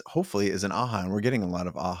 like this hopefully is an aha, and we're getting a lot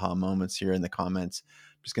of aha moments here in the comments.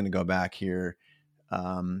 I'm just going to go back here.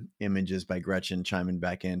 Images by Gretchen chiming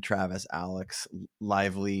back in, Travis, Alex,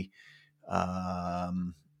 Lively,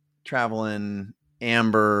 Traveling,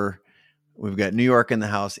 Amber. We've got New York in the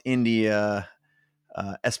house, India,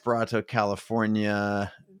 Esperanto,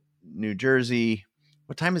 California, New Jersey.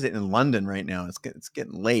 What time is it in London right now? It's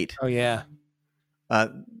getting late. Oh yeah.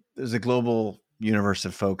 There's a global universe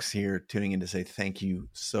of folks here tuning in to say thank you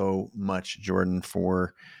so much, Jordan,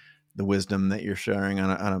 for the wisdom that you're sharing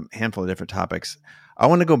on a handful of different topics. I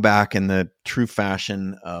want to go back in the true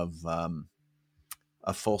fashion of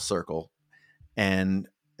a full circle. And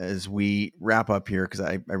as we wrap up here, because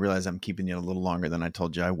I realize I'm keeping you a little longer than I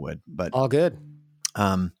told you I would, but all good.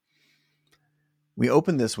 We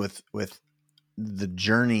opened this with the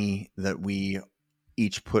journey that we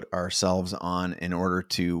each put ourselves on in order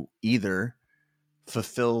to either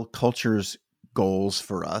fulfill culture's goals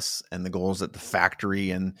for us and the goals that the factory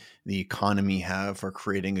and the economy have for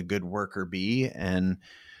creating a good worker bee, and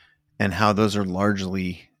how those are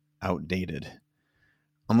largely outdated.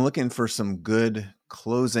 I'm looking for some good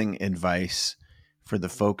closing advice for the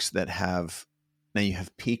folks that have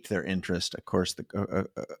piqued their interest, of course,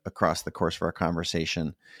 across the course of our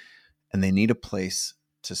conversation, and they need a place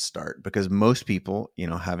to start, because most people,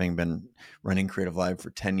 having been running Creative Live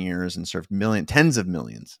for 10 years and served tens of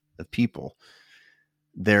millions of people,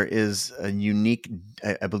 there is a unique,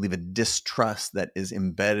 I believe, a distrust that is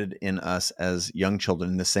embedded in us as young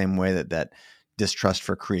children, in the same way that distrust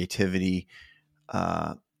for creativity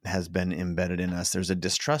has been embedded in us. There's a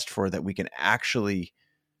distrust for that we can actually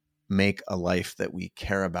make a life that we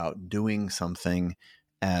care about doing something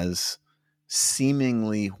as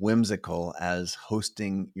seemingly whimsical as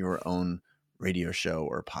hosting your own radio show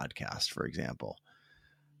or podcast, for example.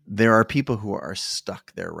 There are people who are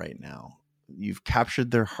stuck there right now. You've captured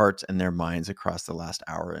their hearts and their minds across the last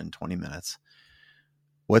hour and 20 minutes.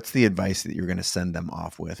 What's the advice that you're going to send them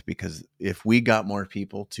off with? Because if we got more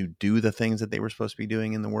people to do the things that they were supposed to be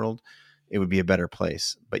doing in the world, it would be a better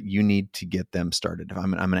place. But you need to get them started. If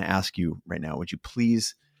I'm going to ask you right now, would you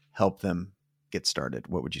please help them get started?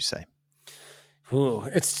 What would you say? Ooh,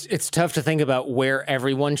 it's tough to think about where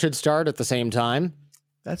everyone should start at the same time.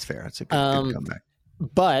 That's fair. That's a good comeback.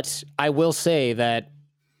 But I will say that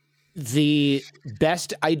the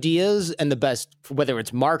best ideas and the best, whether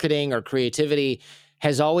it's marketing or creativity,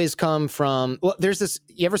 has always come from, well, there's this,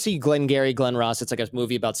 you ever see Glenn Ross? It's like a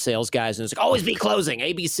movie about sales guys, and it's like, always be closing,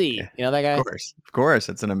 ABC. You know that guy? Of course.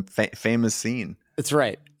 It's a famous scene. That's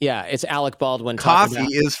right. Yeah, it's Alec Baldwin. Coffee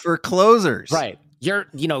is for closers. Right.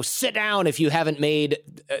 Sit down if you haven't made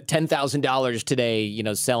 $10,000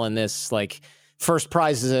 today, selling this, like, first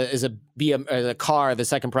prize is a car. The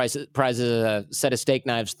second prize is a set of steak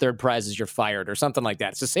knives. Third prize is you're fired or something like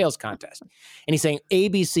that. It's a sales contest. And he's saying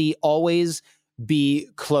ABC, always be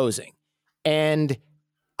closing. And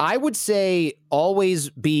I would say always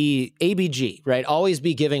be ABG, right? Always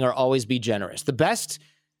be giving or always be generous. The best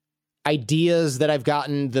ideas that I've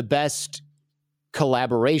gotten, the best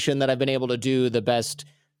collaboration that I've been able to do, the best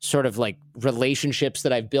sort of like relationships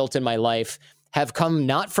that I've built in my life have come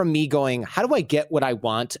not from me going, how do I get what I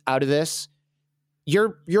want out of this?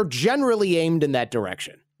 You're generally aimed in that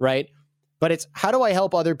direction, right? But it's, how do I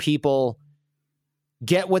help other people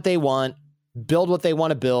get what they want, build what they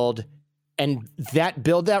want to build, and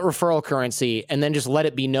build that referral currency, and then just let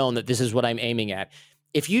it be known that this is what I'm aiming at.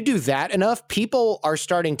 If you do that enough, people are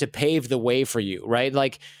starting to pave the way for you, right?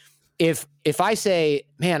 Like if I say,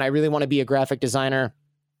 man, I really want to be a graphic designer,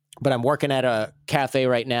 but I'm working at a cafe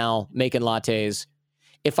right now making lattes.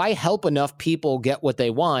 If I help enough people get what they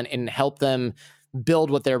want and help them build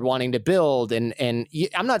what they're wanting to build, and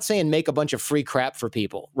I'm not saying make a bunch of free crap for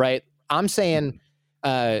people, right? I'm saying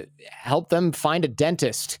help them find a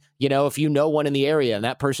dentist, if you know one in the area and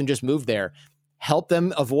that person just moved there. Help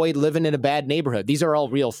them avoid living in a bad neighborhood. These are all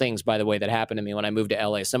real things, by the way, that happened to me when I moved to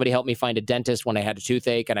LA. Somebody helped me find a dentist when I had a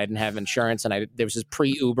toothache and I didn't have insurance, and there was this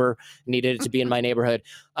pre-Uber, needed it to be in my neighborhood.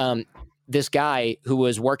 This guy who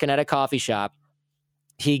was working at a coffee shop,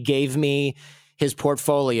 he gave me his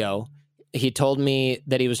portfolio. He told me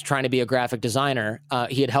that he was trying to be a graphic designer.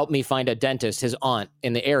 He had helped me find a dentist, his aunt,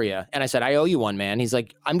 in the area. And I said, I owe you one, man. He's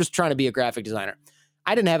like, I'm just trying to be a graphic designer.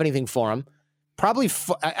 I didn't have anything for him. Probably,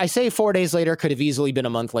 I say 4 days later, could have easily been a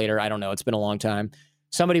month later. I don't know. It's been a long time.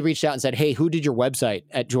 Somebody reached out and said, hey, who did your website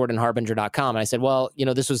at jordanharbinger.com? And I said, well,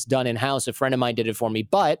 this was done in-house. A friend of mine did it for me.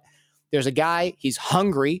 But there's a guy, he's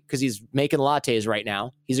hungry because he's making lattes right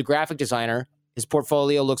now. He's a graphic designer. His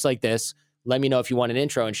portfolio looks like this. Let me know if you want an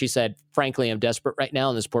intro. And she said, frankly, I'm desperate right now,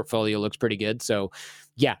 and this portfolio looks pretty good. So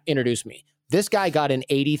yeah, introduce me. This guy got an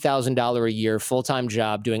 $80,000 a year full-time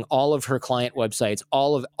job doing all of her client websites,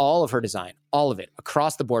 all of her design, all of it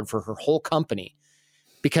across the board for her whole company,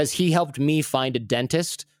 because he helped me find a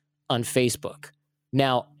dentist on Facebook.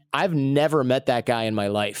 Now, I've never met that guy in my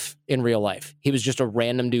life, in real life. He was just a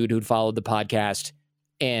random dude who'd followed the podcast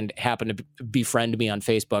and happened to befriend me on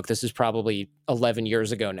Facebook. This is probably 11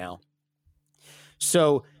 years ago now.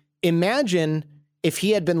 So imagine if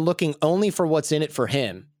he had been looking only for what's in it for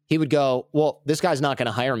him. He would go, well, this guy's not going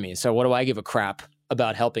to hire me, so what do I give a crap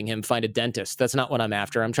about helping him find a dentist? That's not what I'm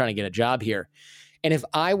after. I'm trying to get a job here. And if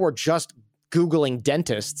I were just Googling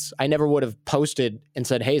dentists, I never would have posted and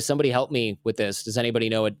said, hey, somebody help me with this. Does anybody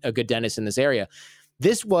know a good dentist in this area?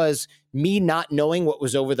 This was me not knowing what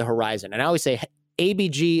was over the horizon. And I always say,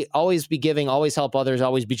 ABG, always be giving, always help others,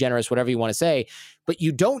 always be generous, whatever you want to say. But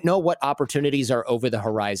you don't know what opportunities are over the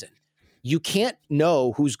horizon. You can't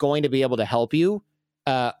know who's going to be able to help you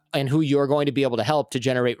and who you're going to be able to help to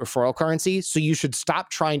generate referral currency. So you should stop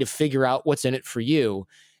trying to figure out what's in it for you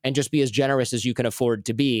and just be as generous as you can afford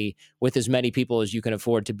to be with as many people as you can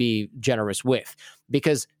afford to be generous with.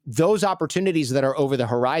 Because those opportunities that are over the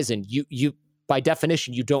horizon, you by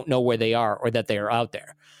definition, you don't know where they are or that they are out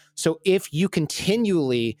there. So if you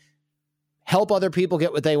continually help other people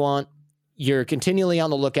get what they want, you're continually on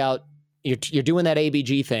the lookout, you're doing that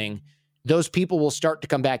ABG thing, those people will start to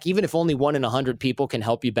come back. Even if only 1 in 100 people can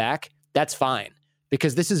help you back, that's fine,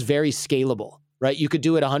 because this is very scalable, right? You could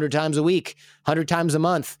do it 100 times a week, 100 times a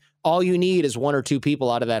month. All you need is 1 or 2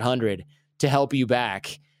 people out of that 100 to help you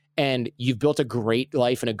back. And you've built a great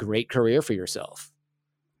life and a great career for yourself.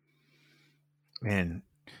 Man,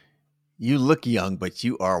 you look young, but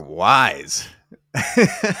you are wise.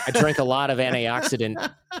 I drink a lot of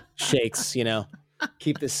antioxidant shakes,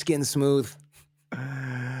 keep the skin smooth.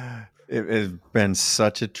 It has been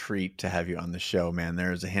such a treat to have you on the show, man.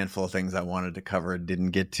 There's a handful of things I wanted to cover and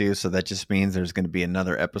didn't get to. So that just means there's going to be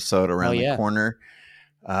another episode around the corner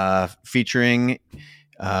featuring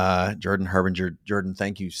Jordan Harbinger. Jordan,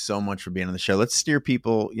 thank you so much for being on the show. Let's steer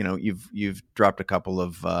people. You've dropped a couple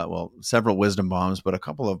of, several wisdom bombs, but a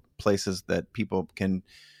couple of places that people can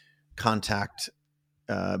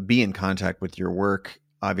be in contact with your work.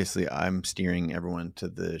 Obviously, I'm steering everyone to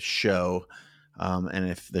the show. And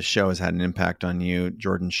if the show has had an impact on you,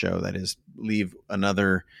 Jordan's show, that is, leave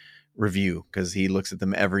another review, because he looks at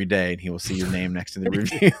them every day and he will see your name next to the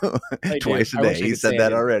review twice a day. He said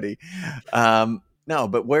that already. No,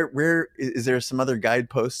 but where is there some other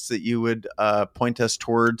guideposts that you would point us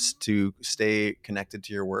towards to stay connected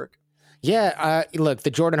to your work? Yeah, look,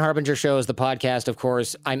 the Jordan Harbinger Show is the podcast, of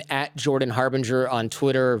course. I'm at Jordan Harbinger on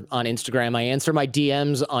Twitter, on Instagram. I answer my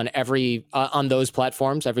DMs on on those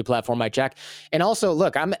platforms, every platform I check. And also,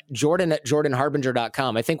 look, I'm Jordan at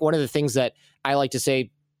jordanharbinger.com. I think one of the things that I like to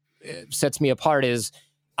say sets me apart is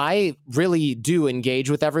I really do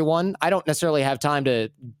engage with everyone. I don't necessarily have time to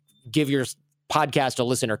give your podcast a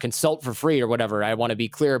listen or consult for free or whatever. I want to be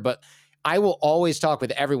clear, but I will always talk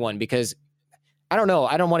with everyone, because I don't know,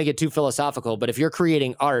 I don't want to get too philosophical, but if you're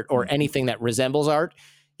creating art or anything that resembles art,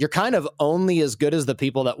 you're kind of only as good as the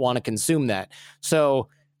people that want to consume that. So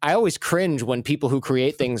I always cringe when people who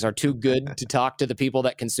create things are too good to talk to the people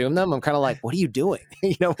that consume them. I'm kind of like, what are you doing?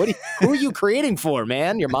 Who are you creating for,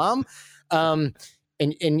 man? Your mom? And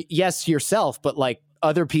yes, yourself, but like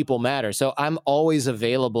other people matter. So I'm always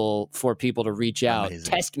available for people to reach out.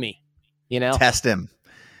 Amazing. Test me, Test him.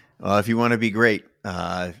 Well, if you want to be great,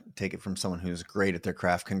 take it from someone who's great at their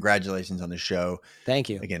craft. Congratulations on the show. Thank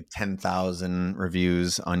you. Again, 10,000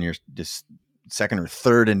 reviews on your second or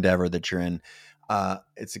third endeavor that you're in.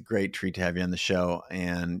 It's a great treat to have you on the show,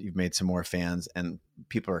 and you've made some more fans, and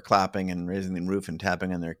people are clapping and raising the roof and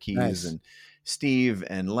tapping on their keys. Nice. And Steve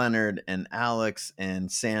and Leonard and Alex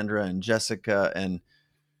and Sandra and Jessica, and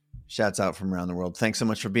shouts out from around the world. Thanks so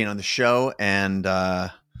much for being on the show. And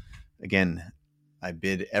again, I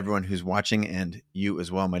bid everyone who's watching, and you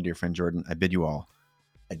as well, my dear friend Jordan, I bid you all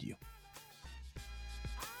adieu.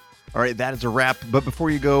 All right, that is a wrap. But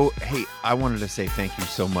before you go, hey, I wanted to say thank you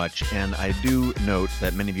so much. And I do note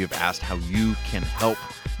that many of you have asked how you can help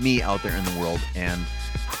me out there in the world. And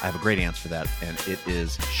I have a great answer for that. And it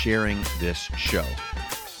is sharing this show.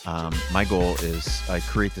 My goal is I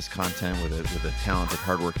create this content with a talented,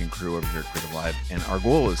 hardworking crew over here at Creative Live. And our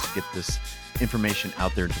goal is to get this information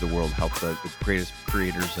out there into the world, help the greatest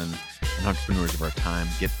creators and entrepreneurs of our time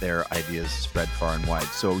get their ideas spread far and wide.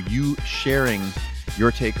 So you sharing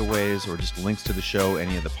your takeaways or just links to the show,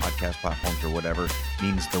 any of the podcast platforms or whatever,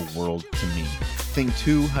 means the world to me. Thing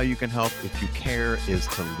two, how you can help if you care, is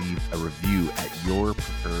to leave a review at your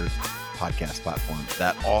preferred podcast platform.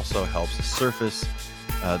 That also helps surface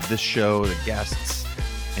this show, the guests,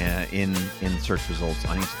 in search results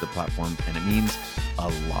on each of the platforms, and it means a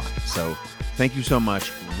lot. So thank you so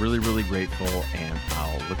much. Really, really grateful, and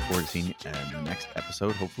I'll look forward to seeing you in the next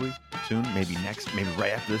episode, hopefully soon, maybe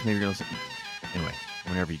right after this, maybe you're going to listen. Anyway,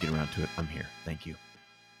 whenever you get around to it, I'm here. Thank you.